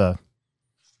through the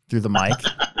mic.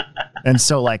 And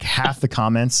so like half the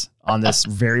comments on this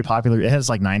very popular, it has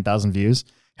like 9,000 views.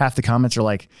 Half the comments are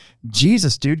like,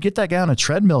 Jesus, dude, get that guy on a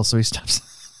treadmill so he stops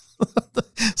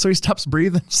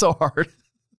breathing so hard.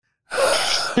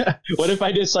 What if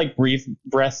I just like breathed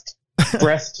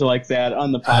like that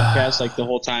on the podcast like the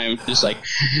whole time, just like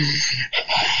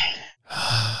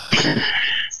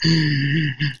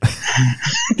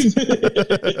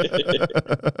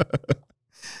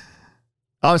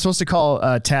I was supposed to call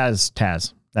Taz.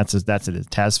 That's it.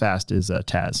 Taz Fast is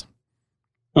Taz.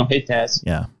 Oh, hey Taz.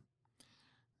 Yeah.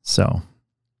 So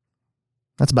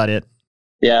that's about it.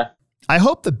 Yeah. I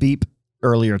hope the beep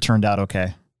earlier turned out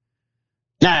okay.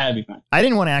 Nah, that'd be fine. I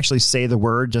didn't want to actually say the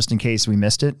word just in case we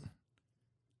missed it.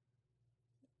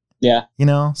 Yeah. You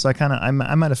know, so I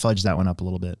might have fudged that one up a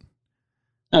little bit.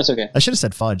 No, it's okay. I should have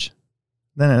said fudge.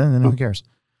 Then who cares?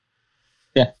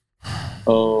 Yeah.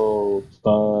 Oh,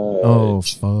 fudge. Oh,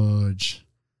 fudge.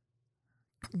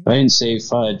 I didn't say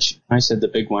fudge. I said the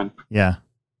big one. Yeah.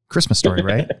 Christmas Story,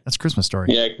 right? That's Christmas Story.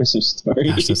 Yeah, Christmas Story.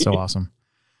 Gosh, that's so awesome.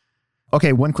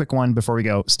 Okay, one quick one before we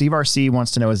go. Steve RC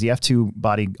wants to know, is the F2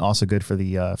 body also good for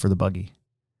the buggy?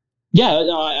 Yeah,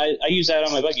 no, I use that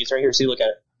on my buggy. It's right here. See, look at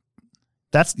it.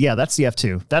 That's the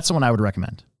F2. That's the one I would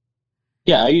recommend.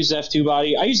 Yeah, I use the F2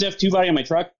 body. I use the F2 body on my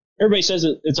truck. Everybody says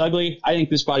it's ugly. I think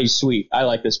this body's sweet. I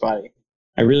like this body.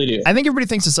 I really do. I think everybody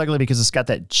thinks it's ugly because it's got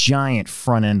that giant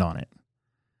front end on it.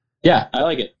 Yeah, I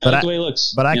like it. I like the way it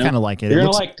looks. But I kind of like it. You're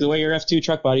going to like the way your F2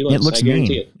 truck body looks. It looks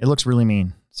mean. It looks really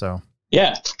mean. So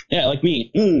Yeah, like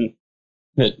me.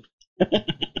 Good.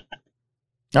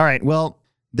 All right. Well,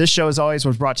 this show, as always,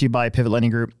 was brought to you by Pivot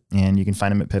Lending Group, and you can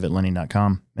find them at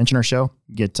pivotlending.com. Mention our show.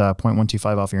 Get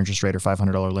 0.125 off your interest rate or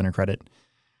 $500 lender credit.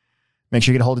 Make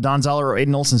sure you get a hold of Don Zoller or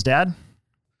Aiden Olson's dad.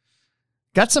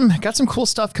 Got some cool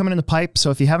stuff coming in the pipe.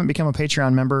 So if you haven't become a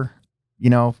Patreon member,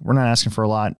 we're not asking for a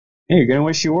lot. Hey, you're gonna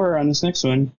wish you were on this next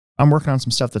one. I'm working on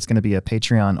some stuff that's going to be a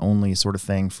Patreon only sort of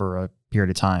thing for a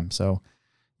period of time. So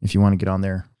if you want to get on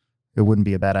there, it wouldn't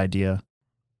be a bad idea.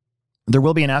 There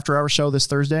will be an after hour show this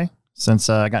Thursday since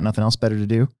I got nothing else better to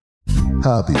do.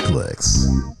 Hobbyplex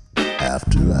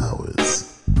After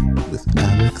Hours with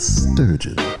Alex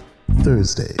Sturgeon.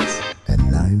 Thursdays at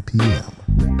 9 p.m.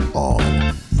 on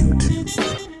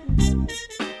YouTube.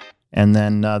 And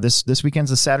then this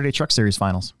weekend's the Saturday Truck Series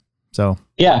finals. So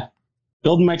Yeah.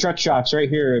 Building my truck shocks right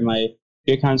here in my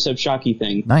big concept shocky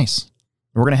thing. nice.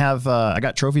 We're going to have, I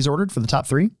got trophies ordered for the top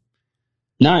 3.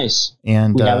 Nice.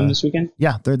 And We have them this weekend?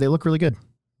 yeah, they look really good.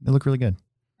 They look really good.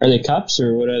 Are they cups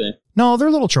or what are they? No,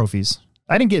 they're little trophies.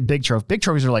 I didn't get big trophies. Big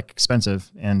trophies are like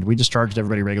expensive, and we just charged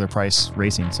everybody regular price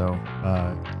racing. So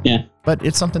Yeah. but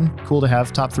it's something cool to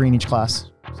have top 3 in each class.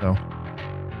 So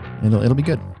it'll be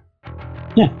good.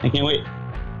 Yeah, I can't wait.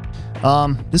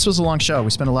 This was a long show. We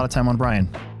spent a lot of time on Brian.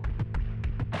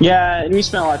 Yeah, and we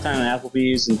spent a lot of time on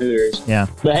Applebee's and Hooters. Yeah.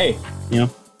 But hey,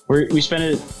 we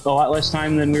spent a lot less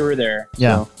time than we were there.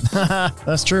 Yeah.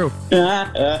 That's true.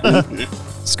 So.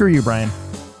 Screw you, Brian.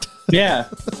 Yeah.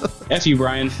 F you,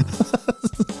 Brian.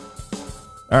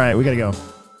 All right, we got to go.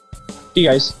 See you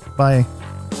guys. Bye.